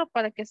incluirlo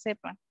para que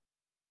sepan.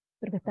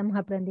 Porque estamos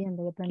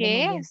aprendiendo. Y Que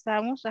bien.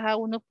 estamos,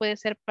 uno puede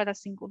ser para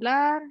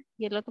singular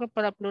y el otro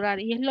para plural.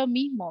 Y es lo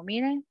mismo,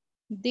 miren.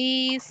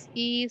 This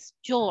is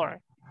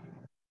your.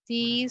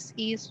 This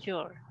is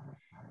your.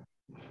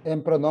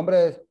 En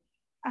pronombres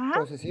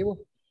posesivos,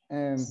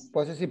 en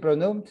possessive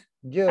pronouns,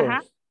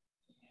 yours.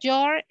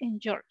 Your and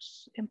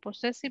yours. En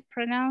possessive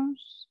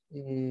pronouns,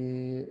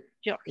 y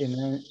yours.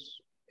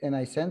 En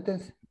I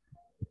sentence.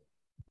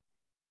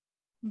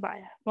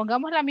 Vaya,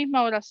 pongamos la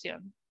misma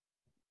oración.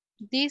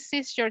 This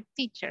is your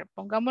teacher.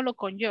 Pongámoslo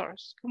con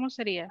yours. ¿Cómo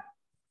sería?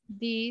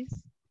 This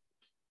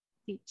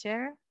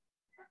teacher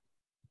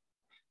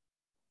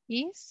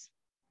is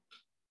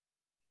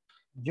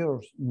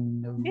yours.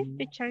 No. This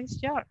teacher is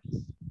yours.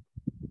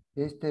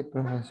 Este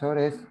profesor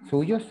es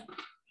suyos.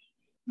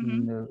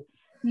 No.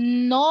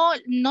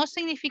 No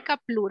significa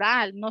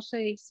plural, no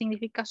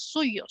significa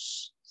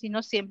suyos,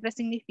 sino siempre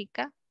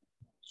significa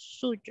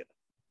suyo.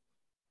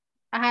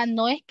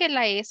 No es que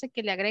la S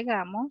que le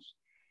agregamos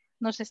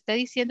nos esté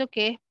diciendo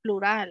que es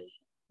plural,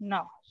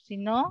 no,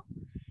 sino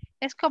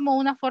es como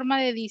una forma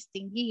de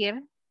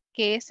distinguir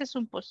que este es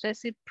un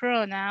possessive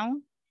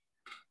pronoun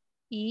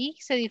y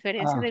se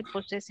diferencia del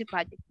possessive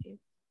adjective.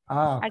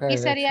 Okay, aquí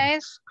sería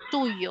es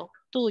tuyo,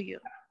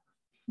 tuyo,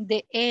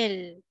 de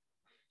él,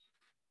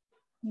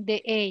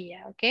 de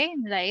ella, ¿ok?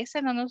 La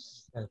S no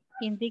nos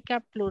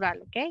indica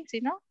plural, ¿ok?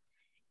 Sino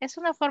es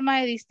una forma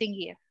de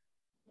distinguir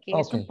que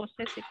es un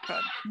possessive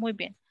pronoun. Muy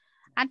bien.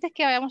 Antes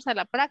que vayamos a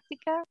la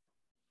práctica,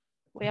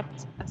 voy a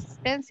pasar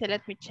asistencia.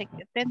 Let me check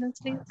the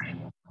attendance list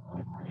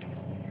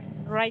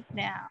right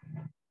now.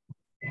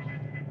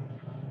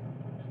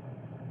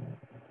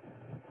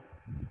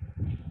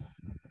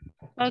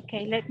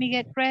 Okay, let me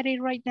get ready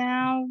right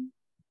now.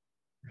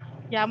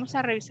 Ya vamos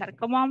a revisar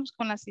cómo vamos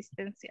con la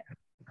asistencia.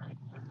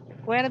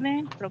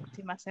 Recuerden,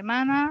 próxima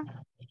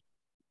semana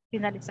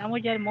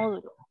finalizamos ya el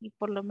módulo y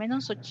por lo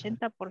menos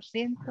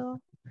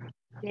 80%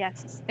 de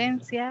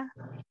asistencia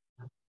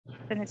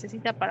se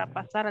necesita para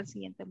pasar al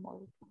siguiente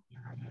módulo.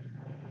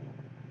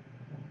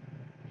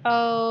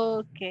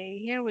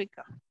 Okay, here we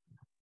go.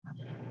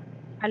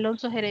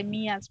 Alonso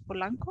Jeremías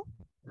Polanco.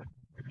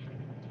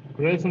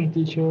 Present,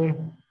 teacher.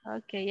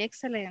 Okay,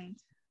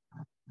 excellent.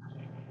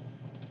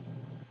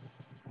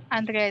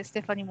 Andrea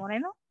Estefani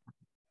Moreno.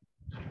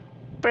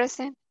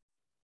 Present.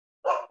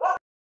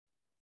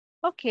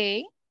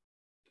 Okay.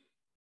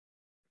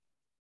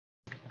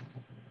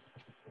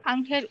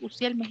 Ángel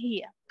Uciel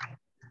Mejía.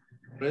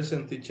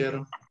 Present,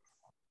 teacher.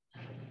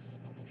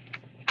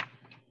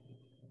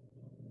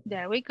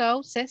 There we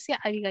go. Cecia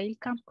Abigail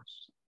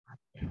Campos.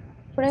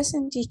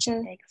 Present,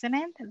 teacher.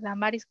 Excellent.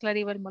 Damaris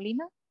Claribel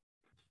Molina.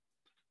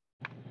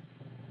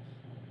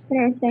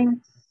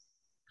 Present.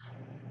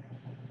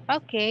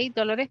 Ok,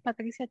 Dolores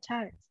Patricia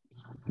Chávez.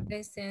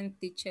 Present,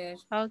 teacher.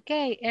 Ok,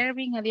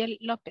 Ervin Adiel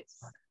López.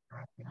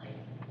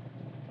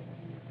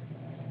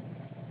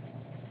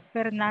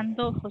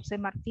 Fernando José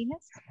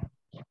Martínez.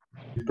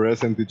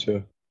 Present,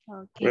 teacher.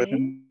 Ok.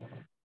 Present.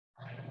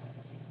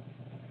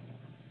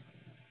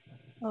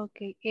 Ok,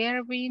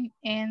 Erwin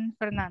and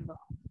Fernando.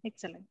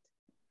 Excellent.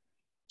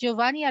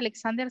 Giovanni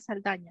Alexander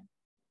Saldaña.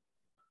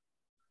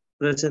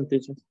 Present,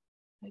 teacher.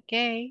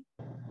 Ok.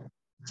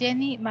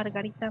 Jenny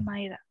Margarita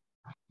Maeda.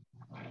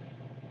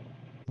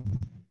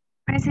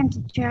 Present,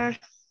 teacher.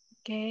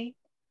 Ok.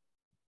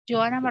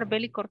 Joana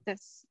Marbeli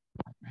Cortés.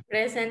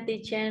 Present,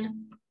 teacher.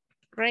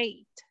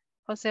 Great.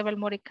 José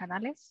Belmore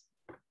Canales.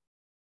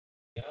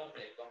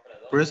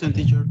 Present,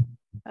 teacher.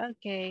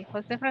 Ok.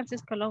 José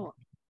Francisco Lobo.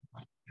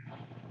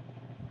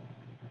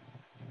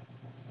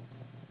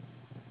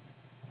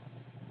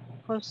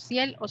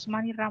 Josiel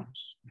Osmani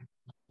Ramos.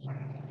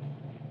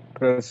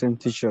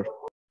 Present, teacher.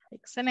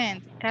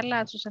 Excelente.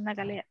 Carla Susana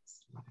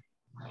Galeas.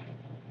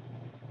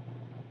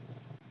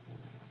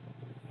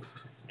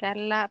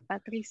 Carla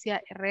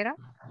Patricia Herrera.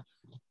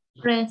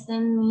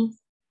 Present,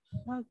 Miss.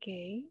 Ok.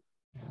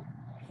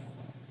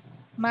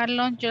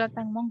 Marlon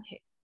Jonathan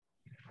Monge.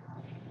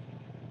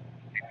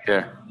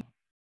 Here.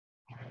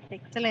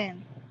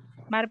 Excelente.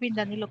 Marvin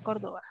Danilo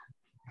Córdoba.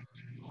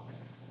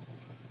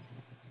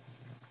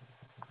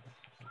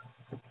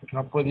 No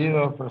ha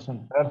podido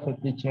presentarse,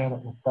 teacher.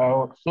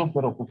 Está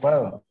súper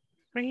ocupado.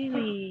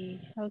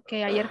 Really? Ok,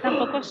 ayer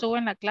tampoco estuvo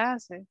en la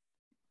clase.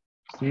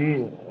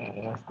 Sí,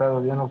 ha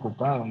estado bien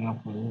ocupado, no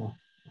ha podido.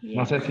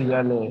 Yeah. No sé si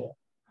ya le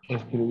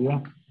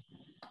escribió.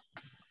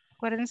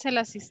 Acuérdense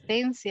la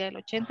asistencia, el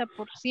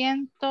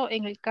 80%.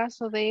 En el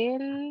caso de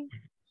él,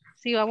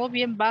 sí, vamos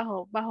bien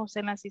bajos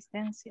en la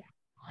asistencia.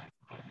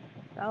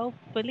 So,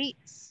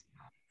 please.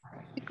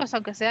 Chicos,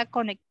 aunque sea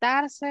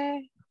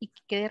conectarse y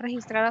que quede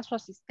registrada su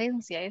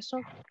asistencia, eso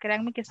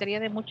créanme que sería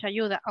de mucha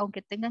ayuda,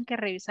 aunque tengan que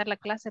revisar la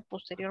clase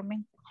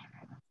posteriormente.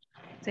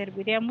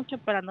 Serviría mucho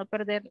para no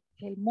perder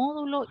el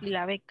módulo y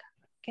la beca,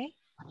 ¿ok?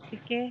 Así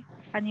que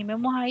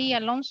animemos ahí,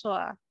 Alonso,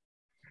 al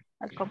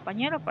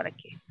compañero para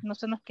que no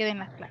se nos queden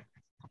las clases.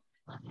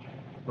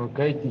 Ok,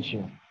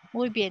 teacher.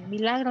 Muy bien,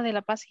 Milagro de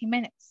la Paz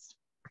Jiménez.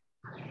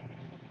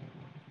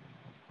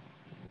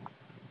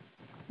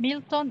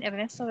 Milton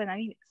Ernesto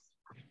Benavides.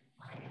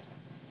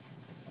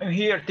 I'm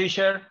here,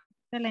 teacher.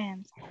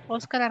 Excelente.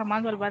 Oscar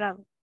Armando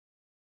Alvarado.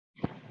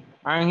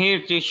 I'm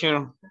here,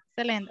 teacher.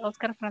 Excelente.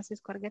 Oscar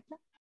Francisco Argueta.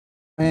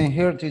 I'm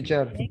here,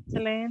 teacher.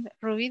 Excelente.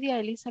 Rubidia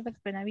Elizabeth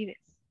Benavides.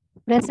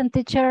 Present,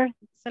 teacher.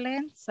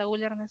 Excelente.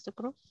 Saúl Ernesto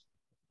Cruz.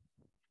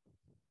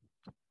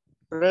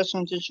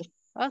 Present, teacher.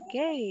 Ok.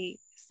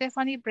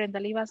 Stephanie Brenda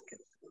Lee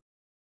Vázquez.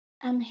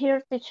 I'm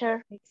here,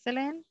 teacher.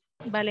 Excelente.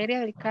 Valeria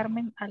del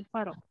Carmen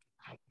Alfaro.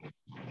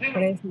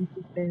 Present,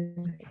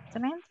 teacher.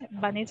 Excelente.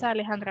 Vanessa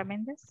Alejandra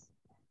Méndez.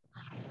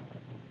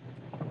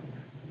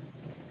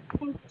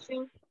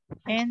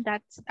 And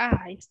that's,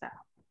 ahí está.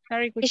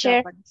 Very good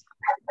job, Vanessa.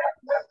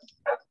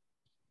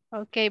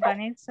 Ok,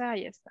 Vanessa,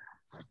 ahí está.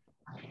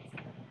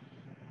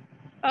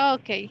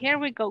 Okay, here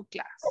we go,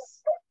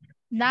 class.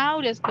 Now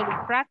let's go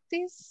to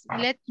practice.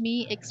 Let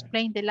me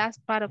explain the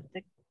last part of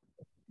the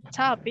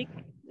topic.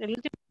 El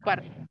último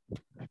parte.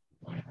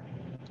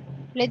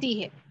 Les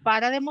dije,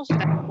 para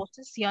demostrar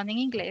posesión en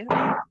inglés,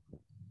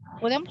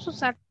 podemos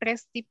usar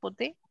tres tipos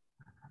de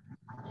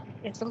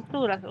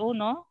estructuras.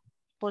 Uno,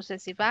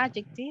 possessive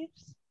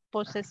adjectives,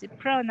 possessive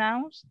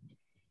pronouns,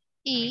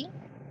 y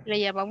le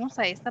llamamos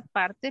a esta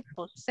parte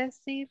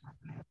possessive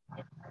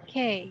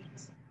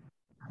case.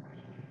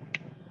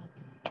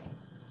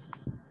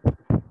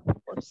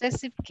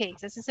 Possessive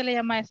case, así se le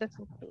llama a esa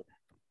estructura.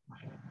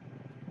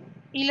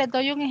 Y les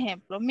doy un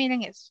ejemplo,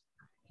 miren eso.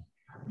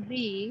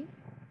 These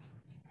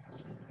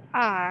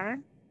are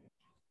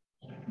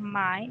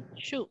my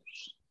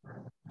shoes.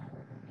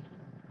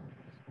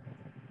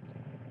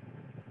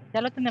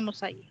 Ya lo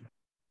tenemos ahí.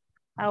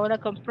 Ahora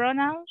con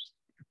pronouns.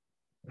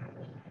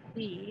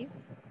 These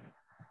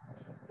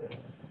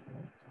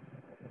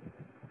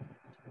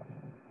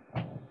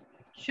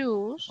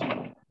shoes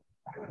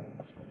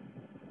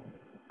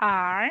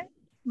are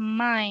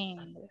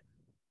mine.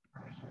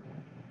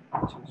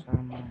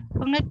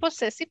 Con el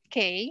possessive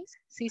case,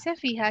 si se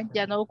fijan,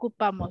 ya no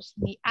ocupamos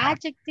ni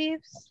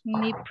adjectives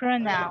ni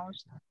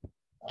pronouns.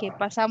 ¿Qué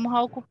pasamos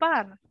a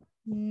ocupar?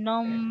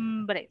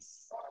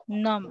 Nombres.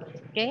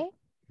 Nombres, ¿ok?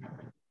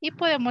 Y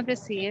podemos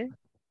decir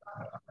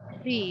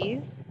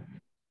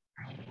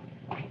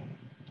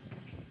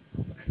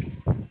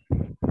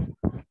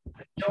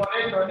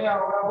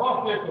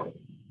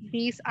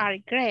these are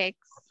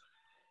Greg's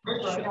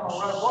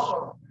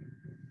shoes.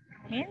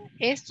 Bien,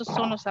 estos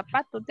son los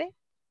zapatos de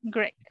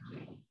Greg.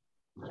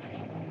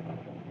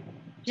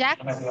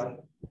 Jack's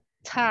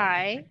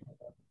tie,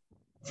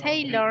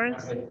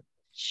 Taylor's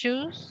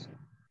shoes,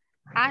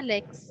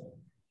 Alex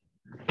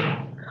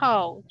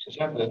coat.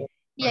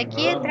 Y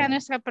aquí entra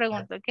nuestra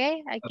pregunta,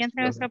 ¿ok? Aquí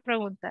entra nuestra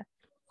pregunta.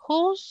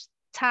 Whose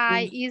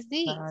tie is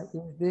this?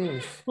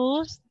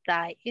 Whose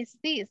tie is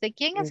this? ¿De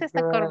quién es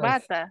esta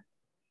corbata?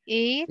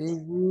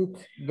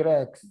 It's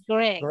Greg's.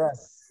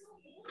 Greg's.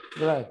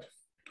 Greg's.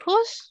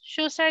 Whose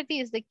shoes are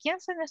these? ¿De quién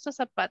son estos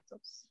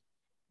zapatos?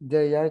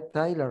 They are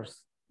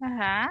tailors.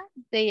 Ajá.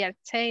 They are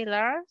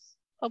tailors.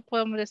 O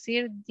podemos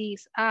decir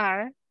these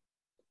are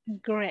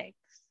Greg's.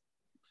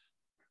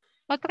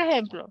 Otro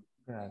ejemplo.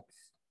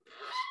 Greg's.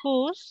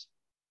 Whose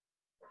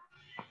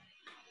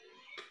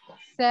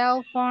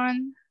cell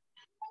phone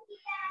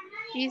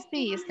is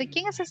this? ¿De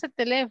quién es ese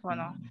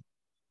teléfono?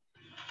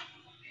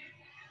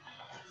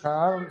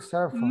 Carl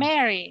cell phone.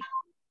 Mary.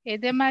 Es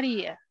de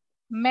María.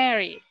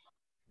 Mary.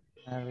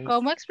 Mary's.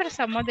 ¿Cómo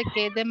expresamos de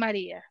qué es de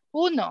María?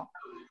 1.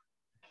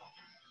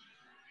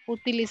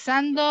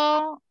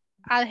 Utilizando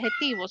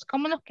adjetivos.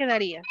 ¿Cómo nos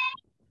quedaría?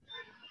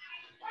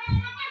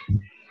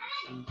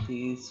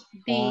 This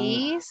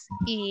This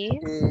is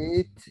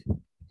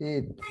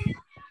It.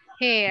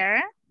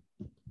 her.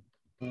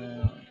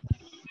 ¿El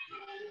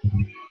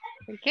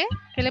qué?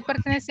 ¿Qué le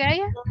pertenece a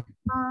ella?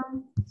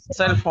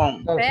 cell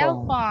phone. Cell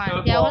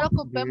phone. Y ahora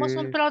ocupemos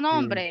un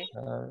pronombre.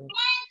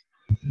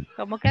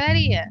 ¿Cómo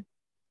quedaría?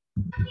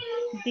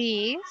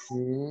 This.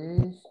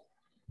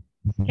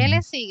 ¿Qué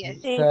le sigue?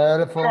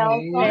 Cell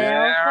phone.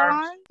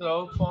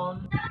 Cell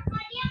phone.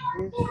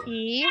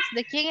 Is.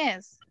 ¿De quién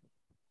es?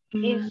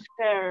 Is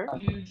her.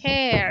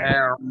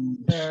 Her.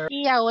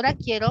 Y ahora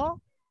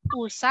quiero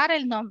usar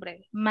el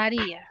nombre.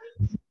 María.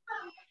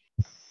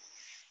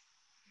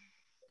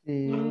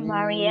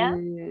 María.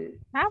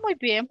 Ah, muy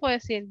bien. Puedo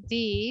decir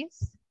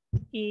this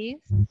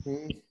is.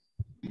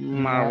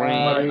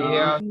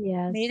 María.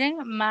 Yes. Miren,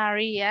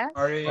 María.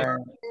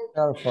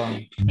 Cell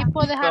phone. Y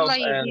puedo dejarlo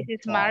ahí. This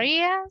is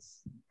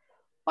María's.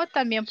 O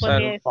también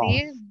podría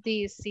decir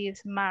this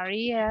is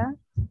María.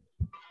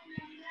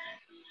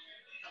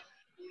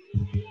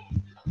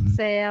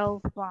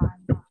 Cell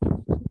phone.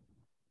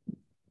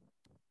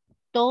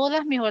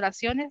 Todas mis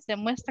oraciones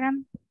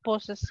demuestran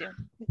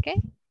posesión. ¿Ok?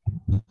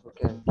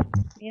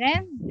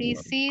 Miren,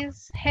 this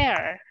is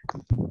her.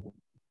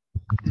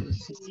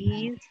 This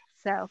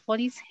cell phone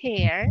is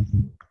her.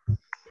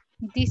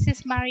 This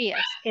is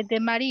Maria's. Es de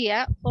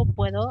María o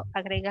puedo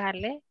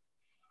agregarle.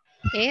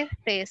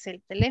 Este es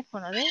el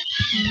teléfono de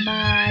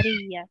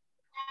María.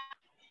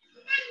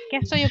 ¿Qué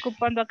estoy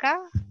ocupando acá?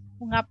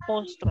 Un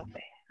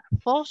apóstrofe.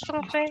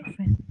 Apóstrofe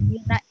y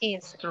una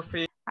S.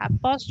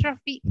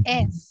 Apóstrofe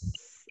S.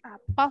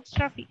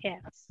 Apóstrofe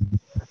S.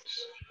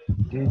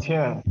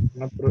 Teacher,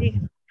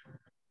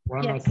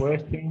 one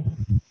question.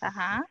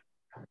 Ajá.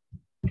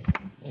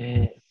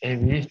 He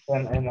visto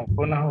en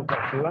algunas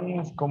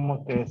ocasiones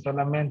como que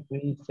solamente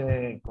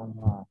dice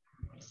como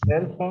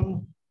cell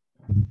phone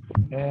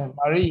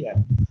María,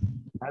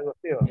 algo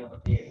así.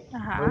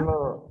 Ajá.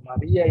 Solo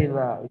María y el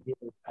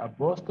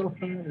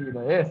apóstrofe y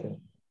la S.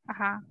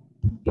 Ajá.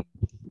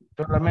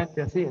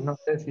 Solamente así, no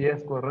sé si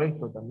es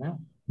correcto también.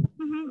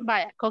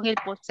 Vaya, con el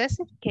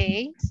possessive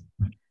case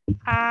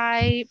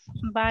hay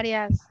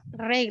varias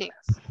reglas.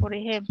 Por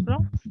ejemplo,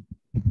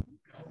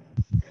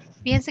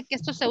 piense que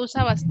esto se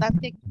usa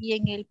bastante aquí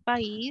en el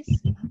país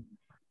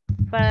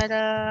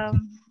para...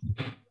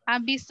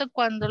 ¿Han visto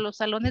cuando los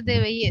salones de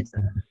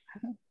belleza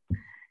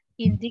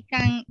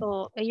indican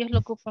o ellos lo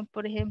ocupan,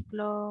 por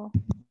ejemplo,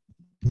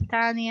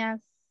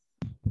 Tania's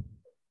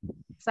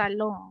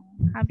salón?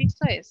 ¿Han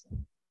visto eso?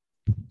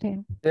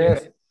 Sí.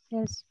 Yes.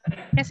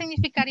 ¿Qué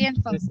significaría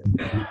entonces?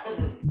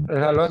 El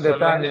salón de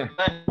Tania.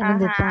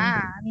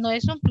 Ajá, no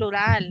es un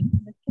plural.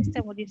 No es que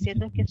estemos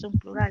diciendo que es un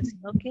plural,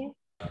 sino que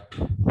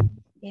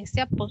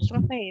ese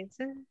apóstrofe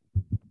S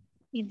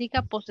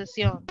indica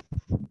posesión.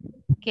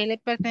 ¿Qué le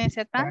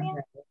pertenece a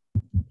Tania?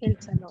 El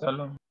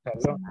salón.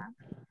 Ajá.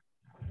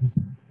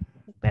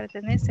 Le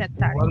pertenece a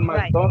Tania. Igual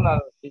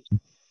McDonald's.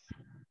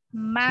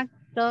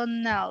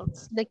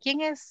 McDonald's. ¿De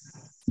quién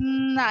es?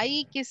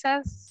 Ahí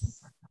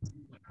quizás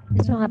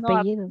Es un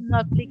apellido. No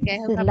aplica,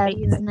 es un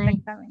apellido,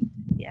 exactamente.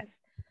 Yeah.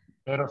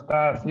 Pero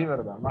está así,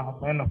 ¿verdad? Más o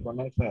menos con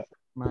esa.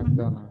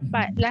 McDonald's.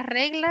 Las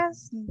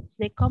reglas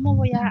de cómo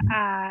voy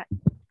a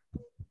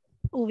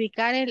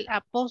ubicar el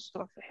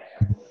apóstrofe.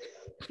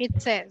 It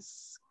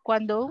says,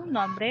 cuando un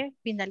nombre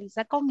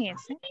finaliza con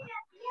S,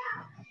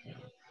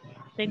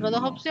 tengo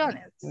dos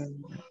opciones.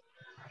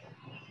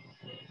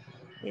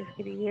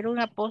 Escribir un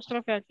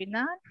apóstrofe al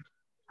final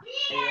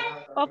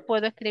o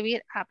puedo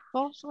escribir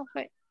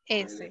apóstrofe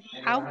S,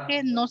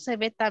 aunque no se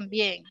ve tan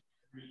bien.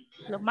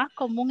 Lo más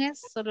común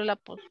es solo el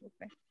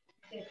apóstrofe.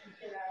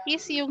 Y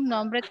si un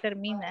nombre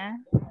termina,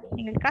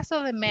 en el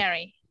caso de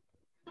Mary,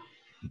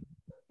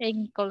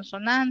 en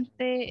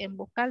consonante, en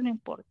vocal, no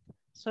importa.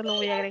 Solo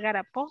voy a agregar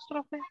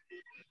apóstrofe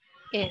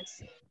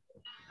S.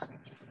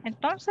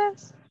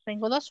 Entonces,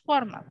 tengo dos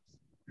formas.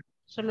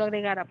 Solo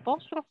agregar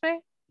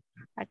apóstrofe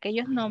a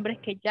aquellos nombres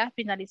que ya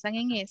finalizan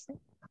en S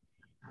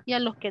y a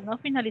los que no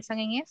finalizan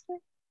en S,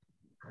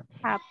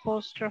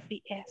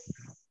 apóstrofe S.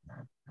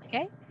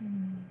 ¿Ok?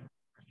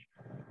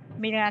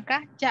 Miren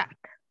acá, Jack.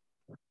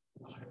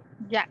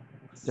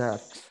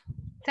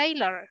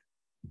 Taylor.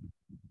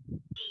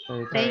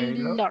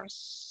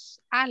 Taylors.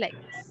 Alex.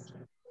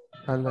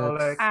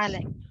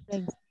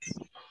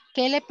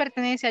 ¿Qué le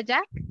pertenece a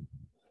Jack?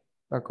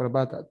 La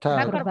corbata.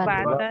 La Tie.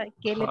 corbata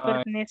que le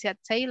pertenece a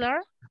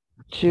Taylor.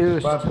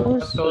 Shoes.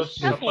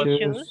 Okay,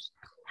 shoes.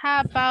 How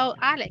about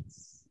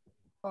Alex?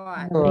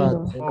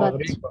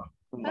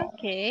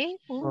 Okay,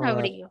 un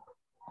abrigo.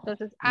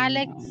 Entonces,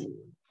 Alex,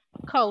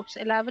 coat,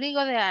 el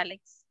abrigo de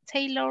Alex.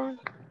 Taylor,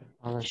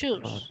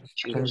 shoes.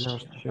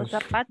 Los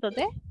zapatos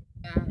de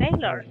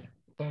Taylor.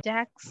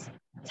 Jack's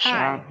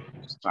tie.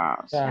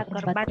 La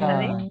corbata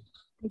de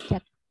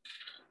tie.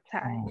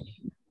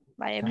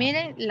 Vaya,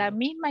 miren, la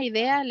misma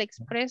idea la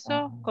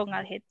expreso con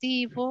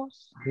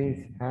adjetivos.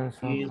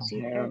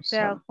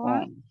 Cell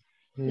phone.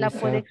 La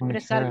puede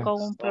expresar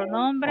con un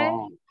pronombre.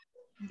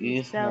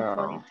 This cell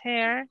phone is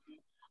here.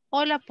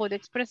 O la puedo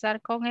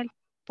expresar con el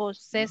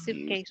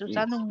possessive case,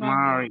 usando un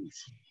nombre.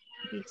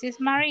 This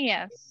is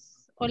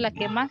Maria's. O la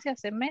que más se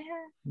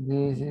asemeja.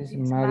 This is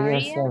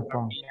Maria's cell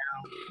phone.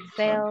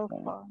 Cell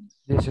phone.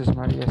 This is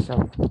Maria's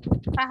cell phone.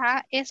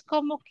 Ajá, es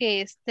como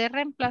que esté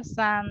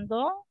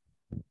reemplazando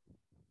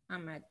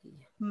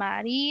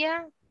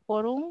María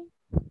por un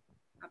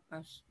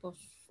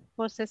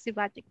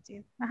possessive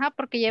adjective. Ajá,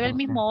 porque lleva el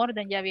mismo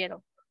orden, ya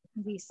vieron.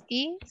 This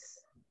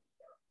is.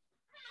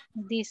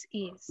 This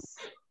is.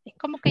 Es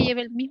como que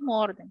lleva el mismo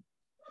orden.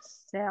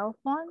 Cell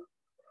phone.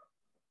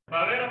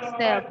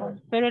 Cell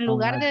phone. Pero en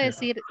lugar de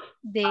decir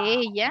de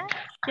ella,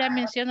 ya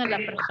menciono la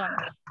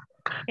persona.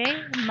 Ok,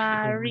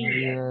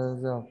 María.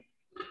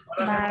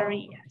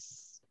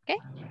 Maria's. Okay,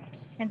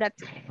 and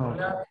that's it.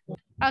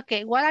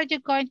 Okay, what are you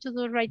going to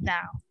do right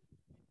now?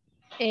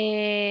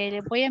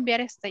 Les voy a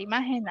enviar esta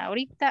imagen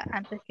ahorita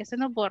antes que se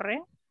nos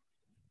borre.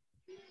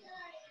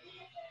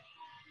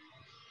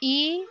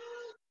 Y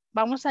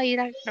vamos a ir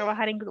a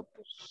trabajar en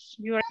grupos.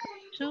 You are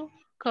going to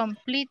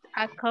complete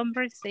a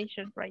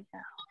conversation right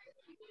now.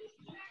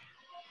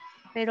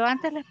 Pero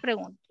antes les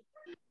pregunto,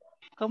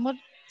 ¿cómo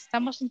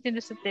estamos sintiendo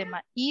este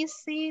tema?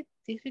 Easy,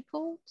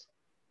 difficult?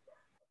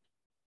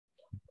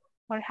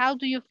 Or how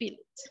do you feel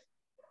it?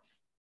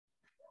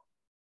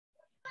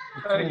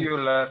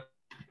 Regular.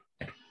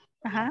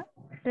 Ajá.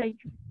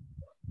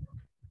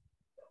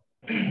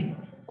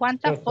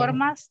 ¿Cuántas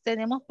formas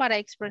tenemos para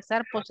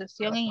expresar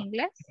posesión en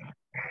inglés?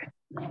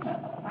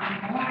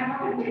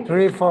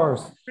 3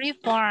 forms. 3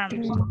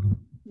 forms.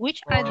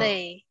 Which are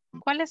they?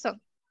 ¿Cuáles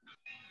son?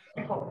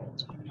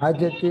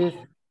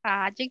 Adjective.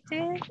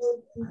 Adjective.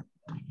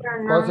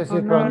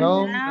 Possessive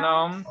pronoun.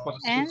 Noun.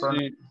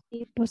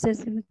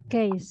 Possessive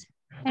case.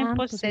 And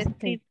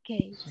possessive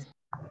case.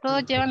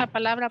 Todos llevan la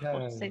palabra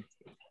possessive.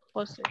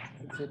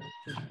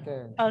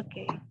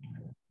 Ok.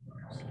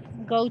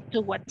 Go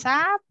to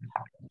WhatsApp.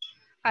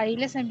 Ahí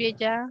les envié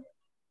ya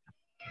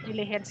el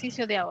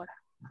ejercicio de ahora.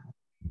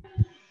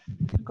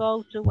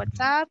 Go to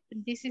WhatsApp.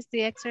 This is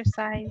the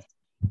exercise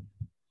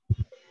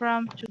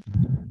from today.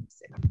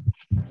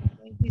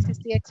 This is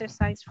the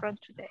exercise from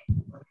today.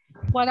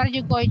 What are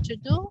you going to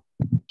do?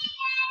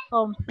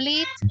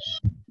 Complete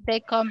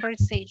the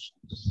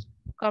conversations.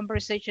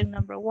 Conversation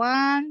number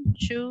 1,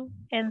 2,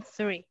 and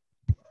 3.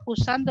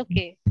 ¿Usando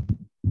qué?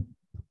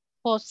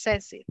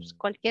 Possessives.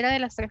 Cualquiera de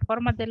las 3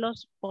 formas de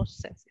los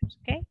possessives.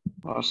 ¿Ok?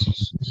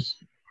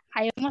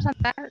 Ahí vamos a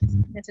estar.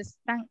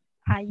 Necesitan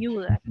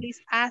ayuda.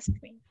 Please ask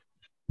me.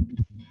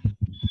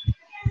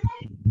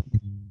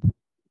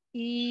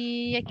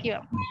 Y aquí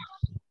vamos.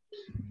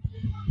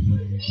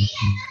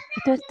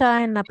 Esto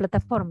está en la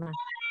plataforma.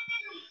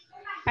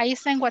 Ahí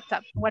está en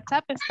WhatsApp.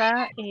 WhatsApp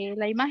está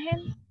la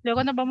imagen.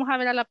 Luego nos vamos a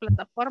ver a la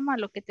plataforma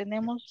lo que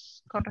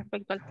tenemos con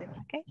respecto al tema.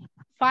 ¿Ok?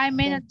 5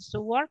 minutes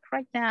to work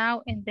right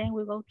now and then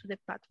we go to the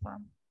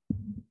platform.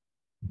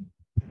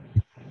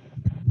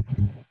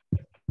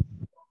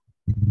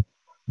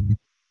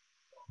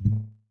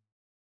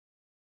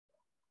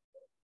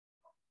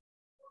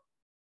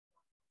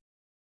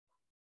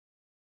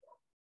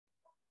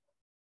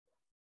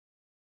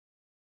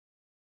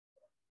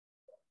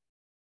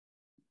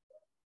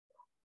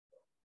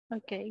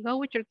 Okay, go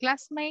with your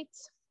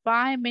classmates.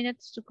 5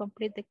 minutes to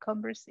complete the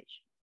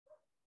conversation.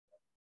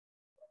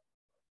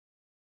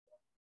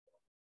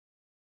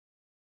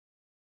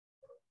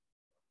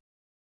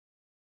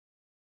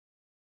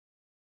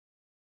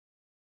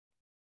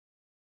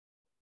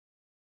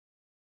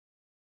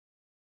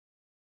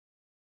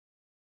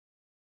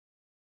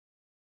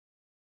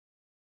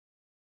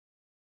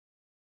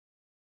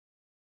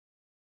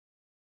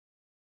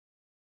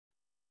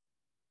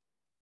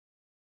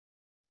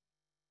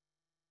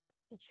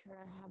 Teacher,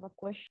 I have a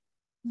question.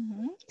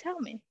 Tell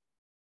me.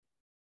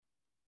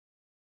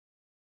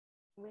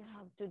 We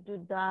have to do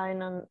that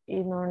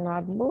in our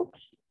notebooks?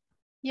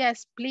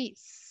 Yes,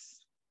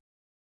 please.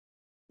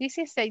 This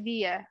is the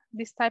idea.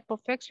 This type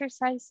of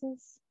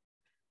exercises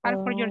are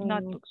for your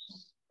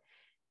notebooks.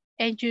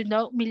 And you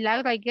know,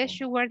 Milagro, I guess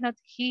you were not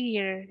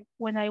here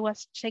when I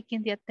was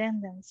checking the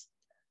attendance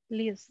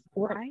list,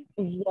 right?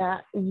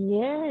 Yeah,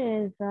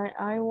 yes,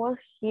 I was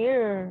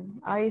here.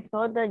 I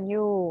thought that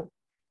you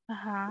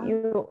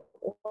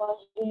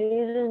was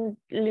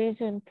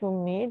listen to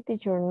me,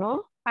 teacher,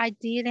 no? I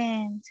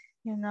didn't,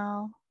 you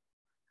know.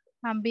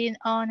 I'm being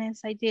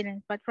honest, I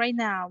didn't. But right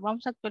now,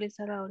 vamos a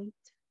actualizar ahorita.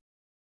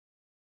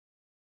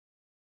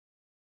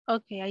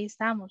 Okay, ahí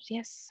estamos.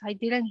 Yes, I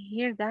didn't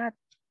hear that.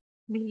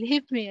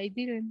 Believe me, I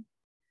didn't.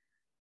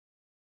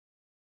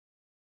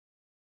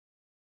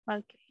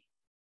 Okay.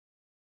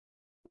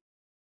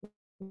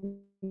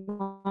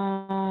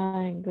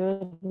 My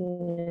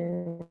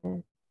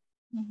goodness.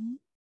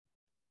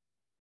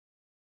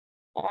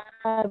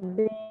 I've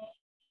been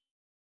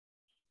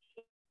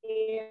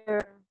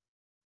here.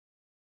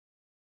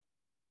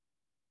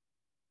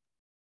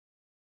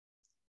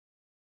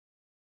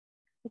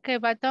 Okay,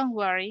 but don't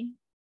worry.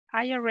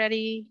 I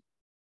already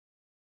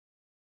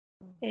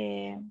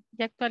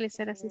ya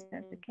actualicé el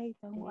asistente. Okay,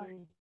 don't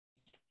worry.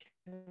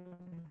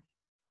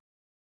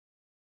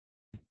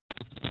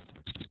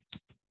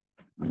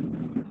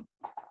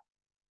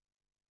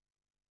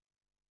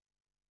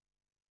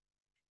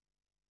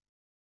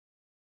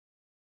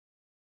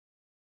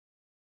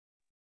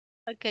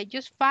 Okay,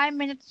 just 5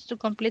 minutes to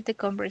complete the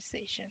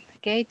conversation.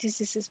 Okay,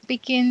 this is a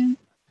speaking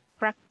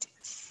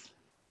practice.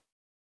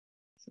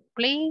 So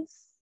please,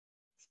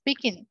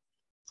 speaking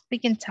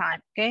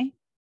time, okay?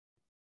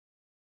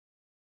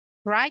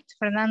 Right,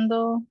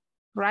 Fernando?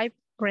 Right,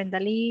 Brenda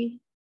Lee?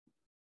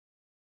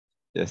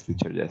 Yes,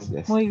 teacher, yes,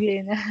 yes. Muy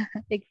bien,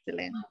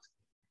 excellent.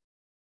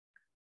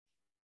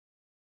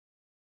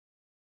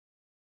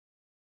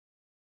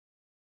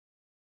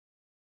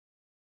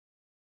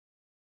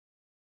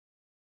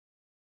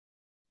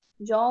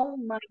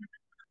 John, my,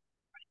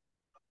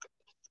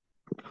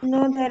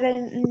 No,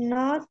 they're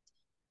not.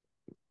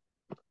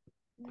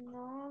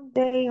 No,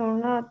 they are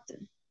not.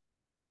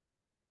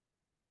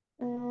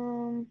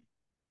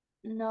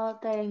 no,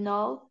 they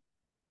know.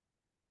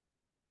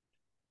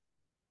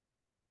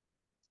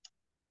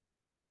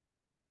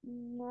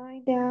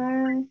 No, they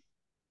are.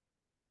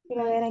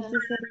 Quiero ver aquí.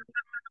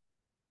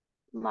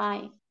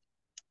 My.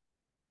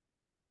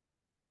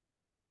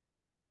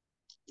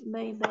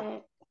 Maybe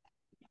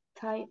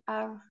they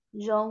are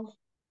young,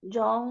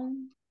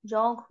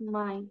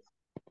 mind.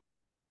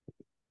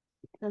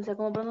 No sé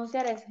cómo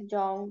pronunciar eso.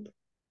 Young.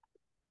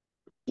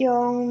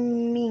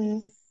 Young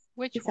means.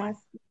 Which Quizás.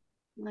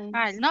 one?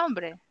 Ah, el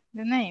nombre,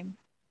 the name.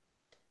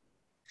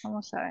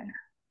 Vamos a ver.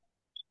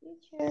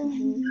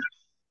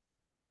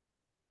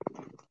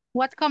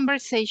 What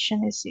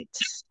conversation is it?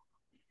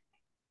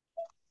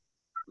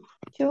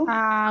 Two.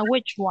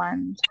 Which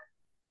one?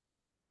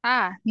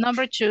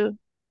 Number 2.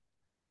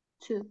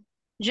 Two.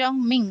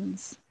 Young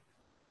means.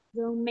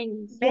 Young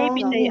means.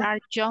 Maybe they are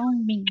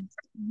young means.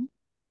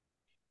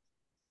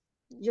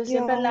 Yo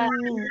siempre la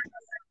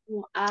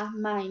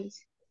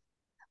minds.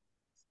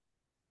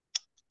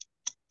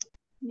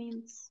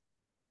 Means.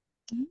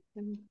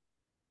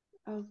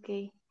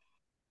 Ok.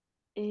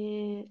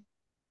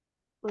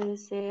 Puede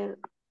ser,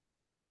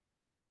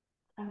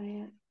 a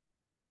ver,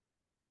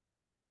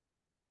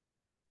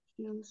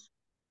 use,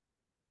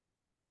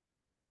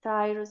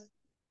 tires,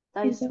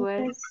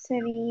 Entonces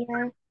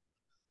sería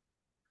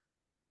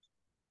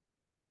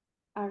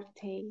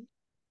arte,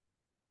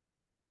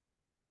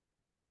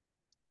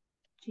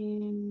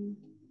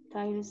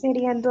 tires,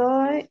 sería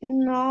dos,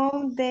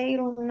 no, they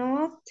are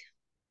not,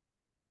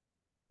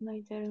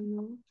 neither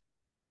no,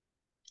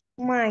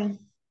 mine.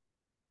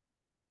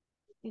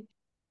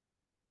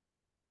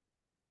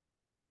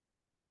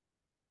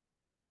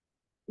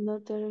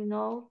 not there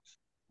no.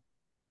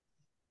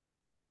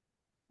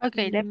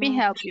 Okay, let me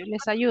help you.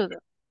 Les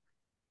ayudo.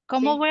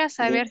 ¿Cómo voy a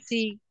saber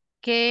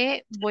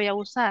qué voy a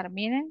usar?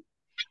 Miren,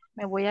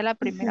 me voy a la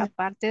primera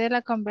parte de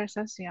la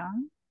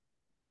conversación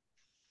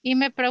y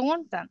me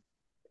preguntan,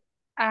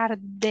 ¿Are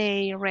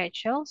they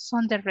Rachel?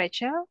 ¿Son de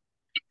Rachel?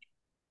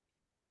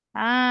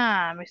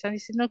 Me están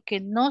diciendo que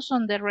no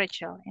son de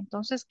Rachel.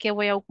 Entonces, ¿qué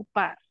voy a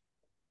ocupar?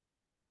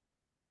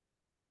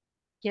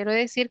 Quiero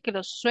decir que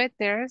los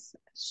sweaters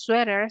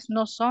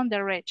no son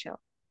de Rachel.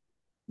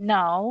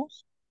 No,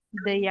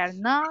 they are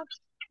not.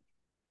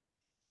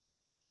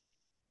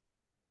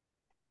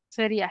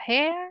 ¿Sería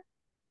hair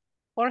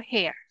or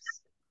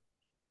hairs?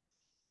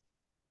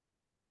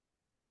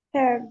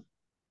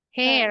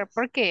 Hair,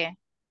 ¿por qué?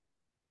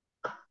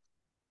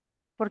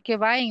 Porque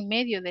va en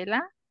medio de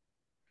la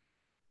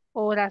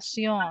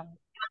oración.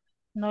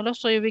 No lo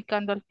estoy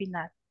ubicando al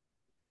final.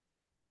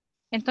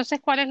 Entonces,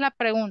 ¿cuál es la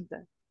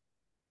pregunta?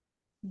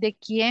 ¿De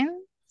quién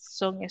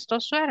son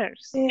estos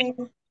sweaters?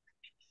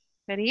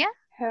 ¿Sería?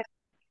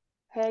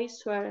 Hey,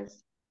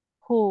 sweaters.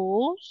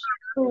 Whose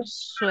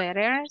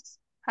sweaters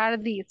are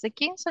these? ¿De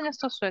quién son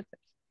estos suéteres?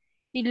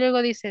 Y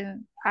luego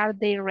dicen, ¿Are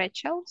they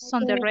Rachel?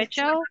 ¿Son de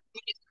Rachel?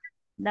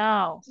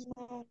 No.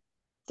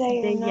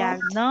 They are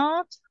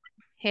not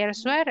her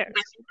sweaters.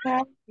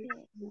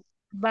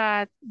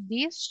 But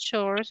these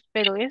shorts,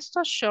 pero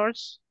estos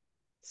shorts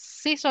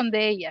sí son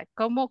de ella.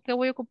 ¿Qué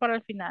voy a ocupar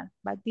al final?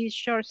 But these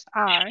shorts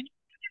are.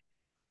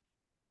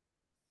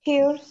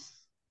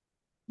 Hers.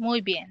 Muy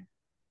bien.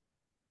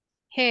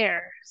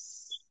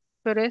 Hairs.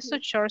 Pero estos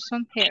shorts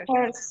son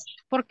hairs.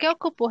 ¿Por qué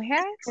ocupo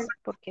hairs?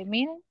 Porque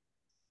miren.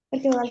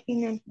 Porque va al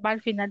final. Va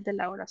al final de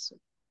la oración.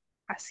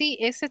 Así,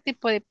 ese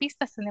tipo de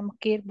pistas tenemos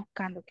que ir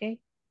buscando, ¿ok?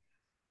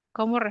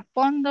 ¿Cómo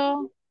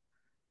respondo?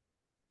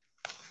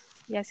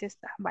 Y así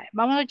está. Vale,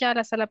 vámonos ya a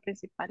la sala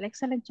principal.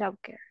 Excellent job,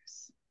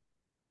 girls.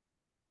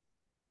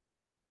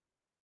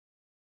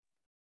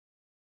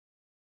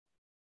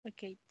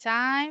 Okay,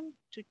 time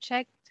to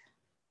check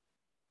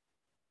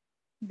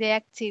the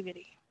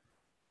activity.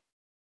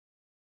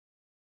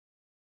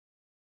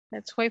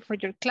 Let's wait for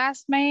your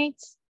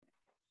classmates.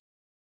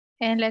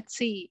 And let's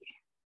see.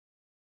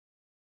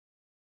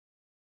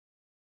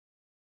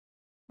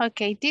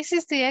 Okay, this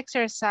is the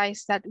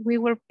exercise that we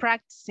were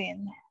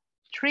practicing.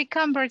 3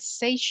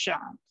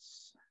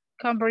 conversations.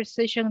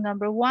 Conversation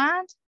number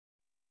 1,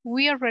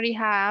 we already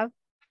have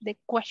the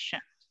question.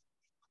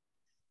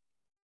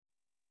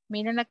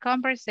 Miren la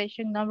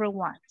conversation number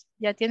 1.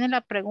 Ya tiene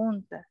la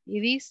pregunta y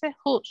dice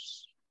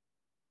whose.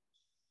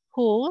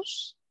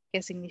 Whose,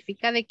 que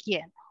significa de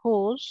quién.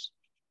 Whose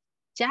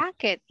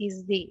jacket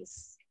is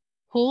this?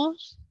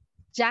 Whose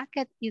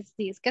jacket is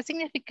this? ¿Qué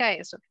significa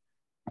eso?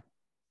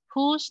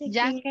 Whose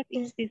jacket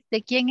is this?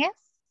 ¿De quién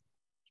es?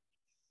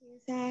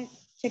 Esa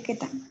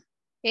chaqueta.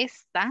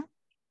 Esta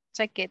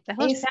chaqueta.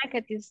 Whose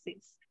jacket is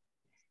this?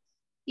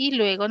 Y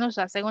luego nos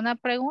hacen una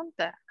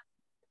pregunta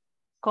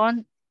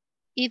con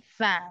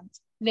Ethan.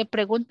 Le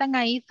preguntan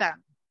a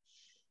Ethan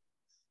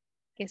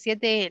que si es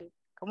de él.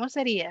 ¿Cómo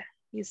sería?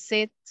 Is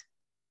it?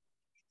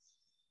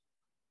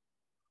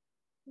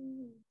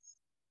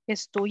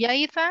 ¿Es tuya,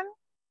 Ethan?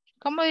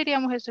 ¿Cómo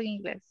diríamos eso en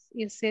inglés?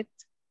 Is it?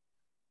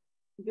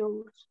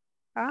 Yours.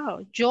 Oh,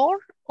 your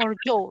or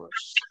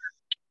yours?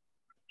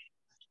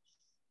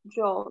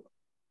 Yours.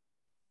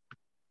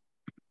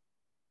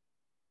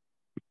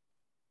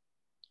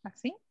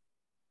 ¿Así?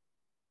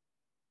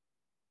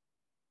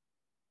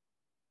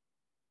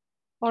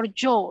 Or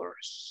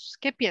yours.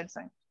 ¿Qué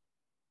piensan?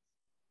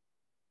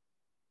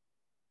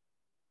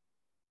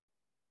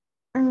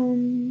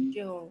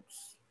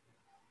 Yours.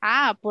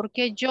 Ah, ¿por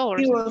qué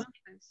yours? Yours.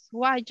 Entonces,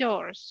 why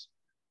yours?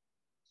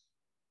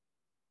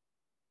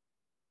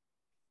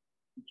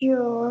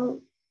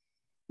 Your.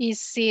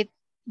 Is it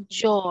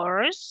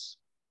yours?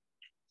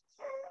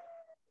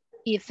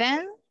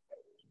 Ethan?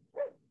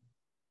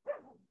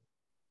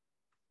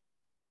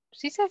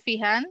 Si se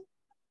fijan,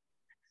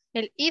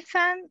 el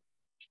Ethan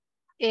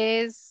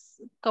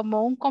es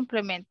como un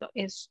complemento.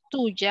 Es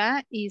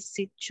tuya, is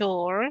it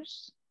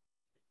yours?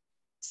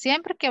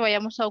 Siempre que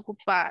vayamos a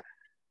ocupar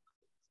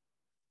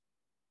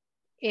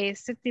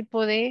este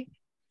tipo de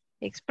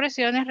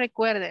expresiones,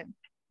 recuerden,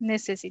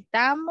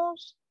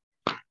 necesitamos,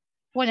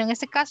 bueno, en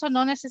este caso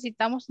no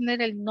necesitamos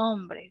tener el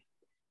nombre.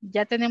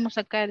 Ya tenemos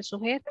acá el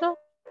sujeto,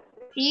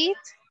 it,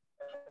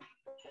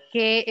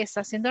 que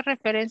está haciendo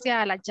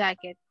referencia a la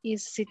jacket.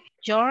 Is it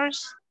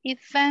yours,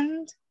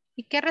 Ethan?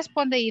 ¿Y qué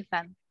responde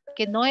Ethan?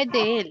 Que no es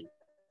de él.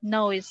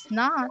 No, it's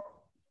not.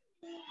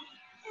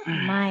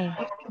 Mine.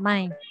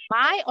 Mine.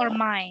 My or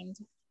mine?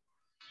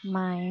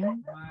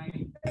 Mine.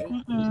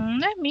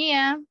 No es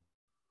mía.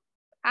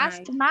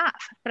 Ask Math.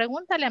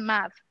 Pregúntale a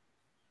Math.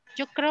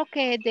 Yo creo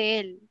que es de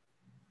él.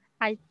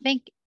 I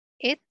think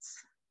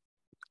it's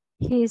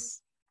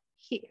His.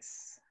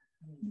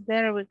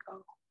 There we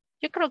go.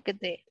 Yo creo que es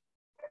de él.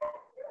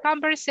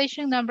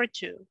 Conversation number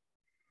 2.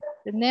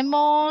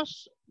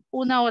 Tenemos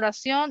una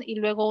oración y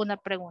luego una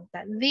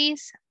pregunta.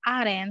 These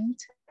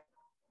aren't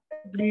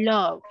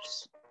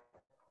gloves.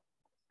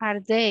 Are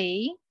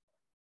they?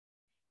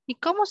 ¿Y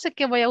cómo sé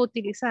que voy a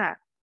utilizar?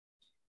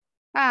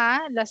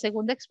 Ah, la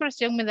segunda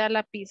expresión me da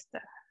la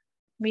pista.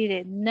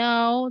 Mire,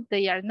 no,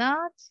 they are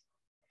not.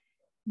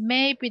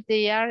 Maybe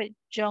they are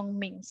young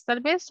mins. Tal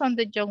vez son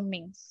de young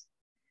mins.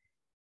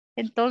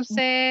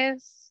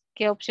 Entonces,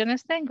 ¿qué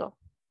opciones tengo?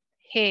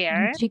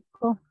 Here,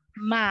 Chico.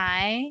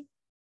 my,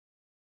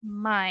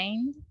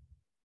 mine,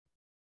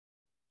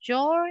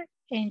 your,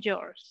 and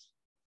yours.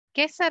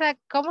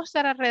 ¿Cómo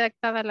estará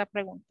redactada la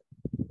pregunta?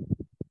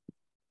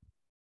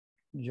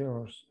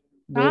 Yours.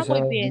 Ah,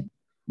 muy bien.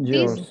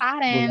 Yours. These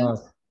aren't.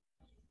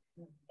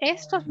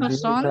 Estos no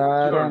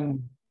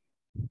son.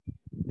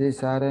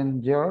 These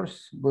aren't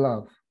yours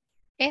glove.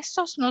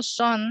 Estos no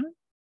son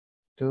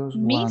Those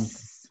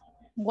mis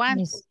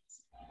guantes.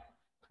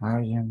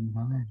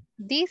 mine.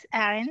 These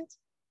aren't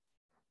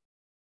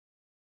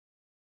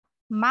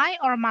my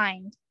or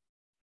mine.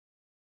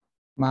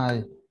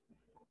 My.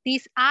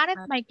 These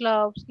aren't my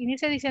gloves.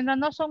 Inicia diciendo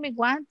no son mis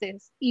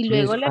guantes. Y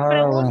luego These le aren't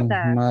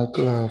pregunta, my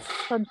gloves.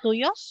 ¿son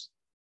tuyos?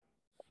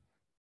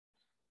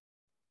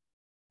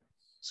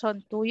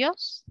 ¿Son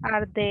tuyos?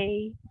 Are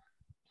they?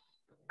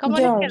 ¿Cómo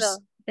les quedó?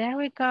 There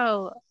we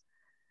go.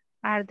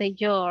 Are they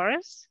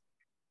yours?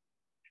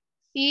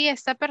 Y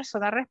esta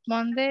persona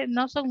responde,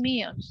 no son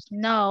míos.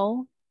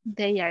 No,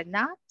 they are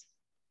not.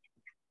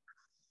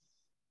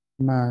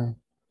 My.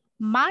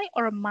 My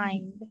or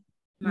mine?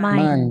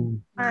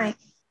 Mine.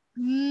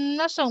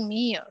 No son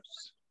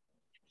míos.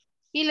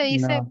 Y le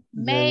dice, No,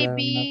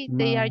 maybe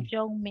they are mine.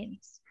 young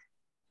mins.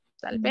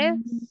 Tal vez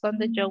son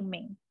de young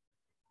min.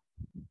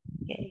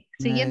 Okay.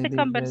 Siguiente Maybe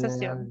conversación.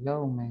 they are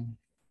young men.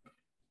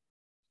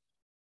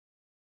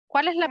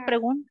 ¿Cuál es la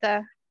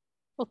pregunta?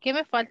 ¿O qué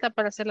me falta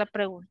para hacer la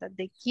pregunta?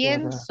 ¿De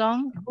quién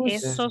son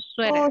esos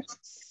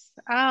suéteres?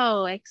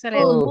 Oh,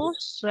 excellent.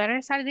 Whose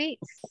sweaters are these?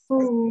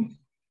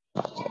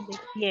 ¿De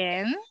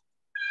quién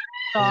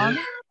son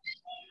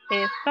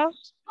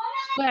estos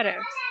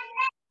sweaters?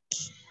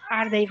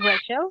 Are they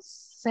Rachel's?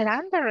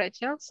 ¿Serán de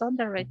Rachel? ¿Son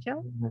de Rachel?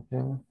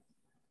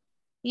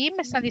 Y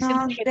me están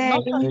diciendo que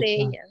no son de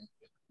ella.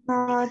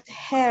 Not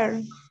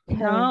her.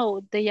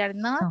 No, they are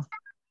not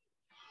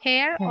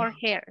hair or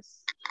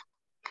hairs.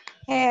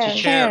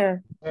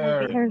 Hair.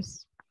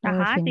 Hairs.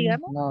 Ajá,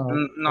 dígame.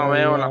 No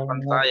veo la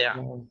pantalla.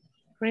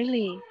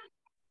 Really?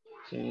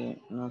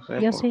 Sí, no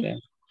sé Yo por sí. qué.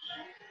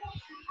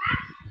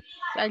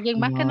 ¿Alguien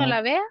más que no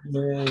la vea?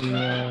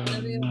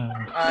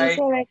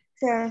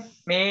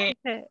 Me.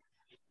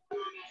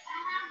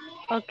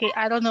 Ok,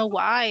 I don't know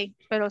why,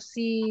 pero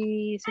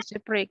sí estoy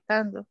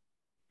proyectando.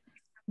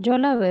 Yo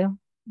la veo.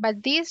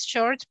 But these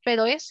shorts,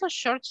 pero esos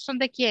shorts son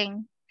de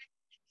quién?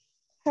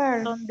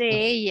 Her. Son de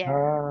ella.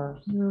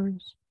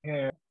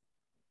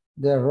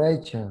 De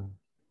Rachel.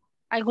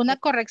 ¿Alguna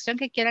corrección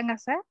que quieran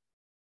hacer?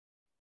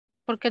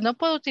 Porque no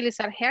puedo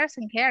utilizar hairs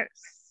en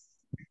hairs.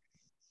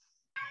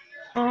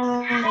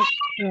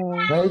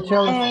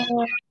 Rachel.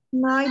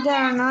 No, they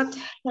are not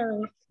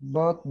her.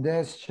 But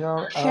this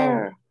shirt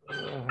Hair.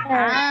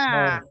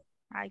 Ah,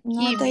 aquí.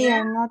 No, they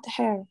are not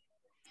her.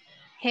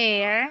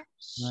 Hair,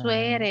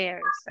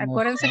 sweaters.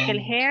 Acuérdense que el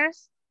son.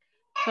 hairs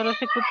solo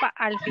se ocupa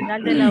al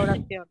final de la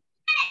oración.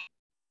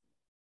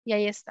 Y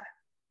ahí está.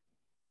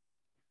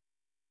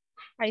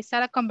 Ahí está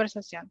la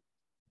conversación.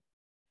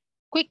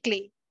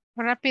 Quickly,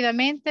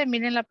 rápidamente,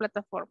 miren la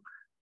plataforma.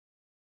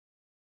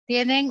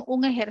 Tienen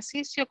un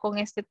ejercicio con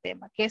este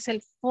tema, que es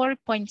el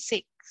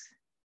 4.6.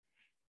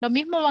 Lo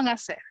mismo van a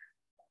hacer.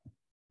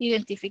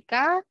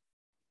 Identificar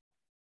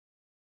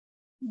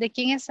de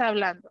quién está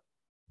hablando.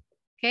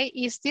 Okay,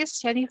 is this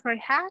Jennifer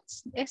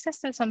hats? ¿Este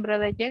es el sombrero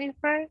de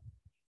Jennifer?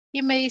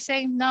 Y me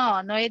dicen,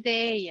 no, no es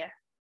de ella.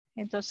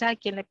 Entonces, ¿a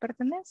quién le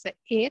pertenece?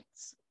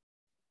 It's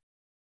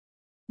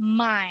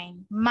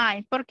mine.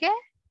 Mine. ¿Por qué?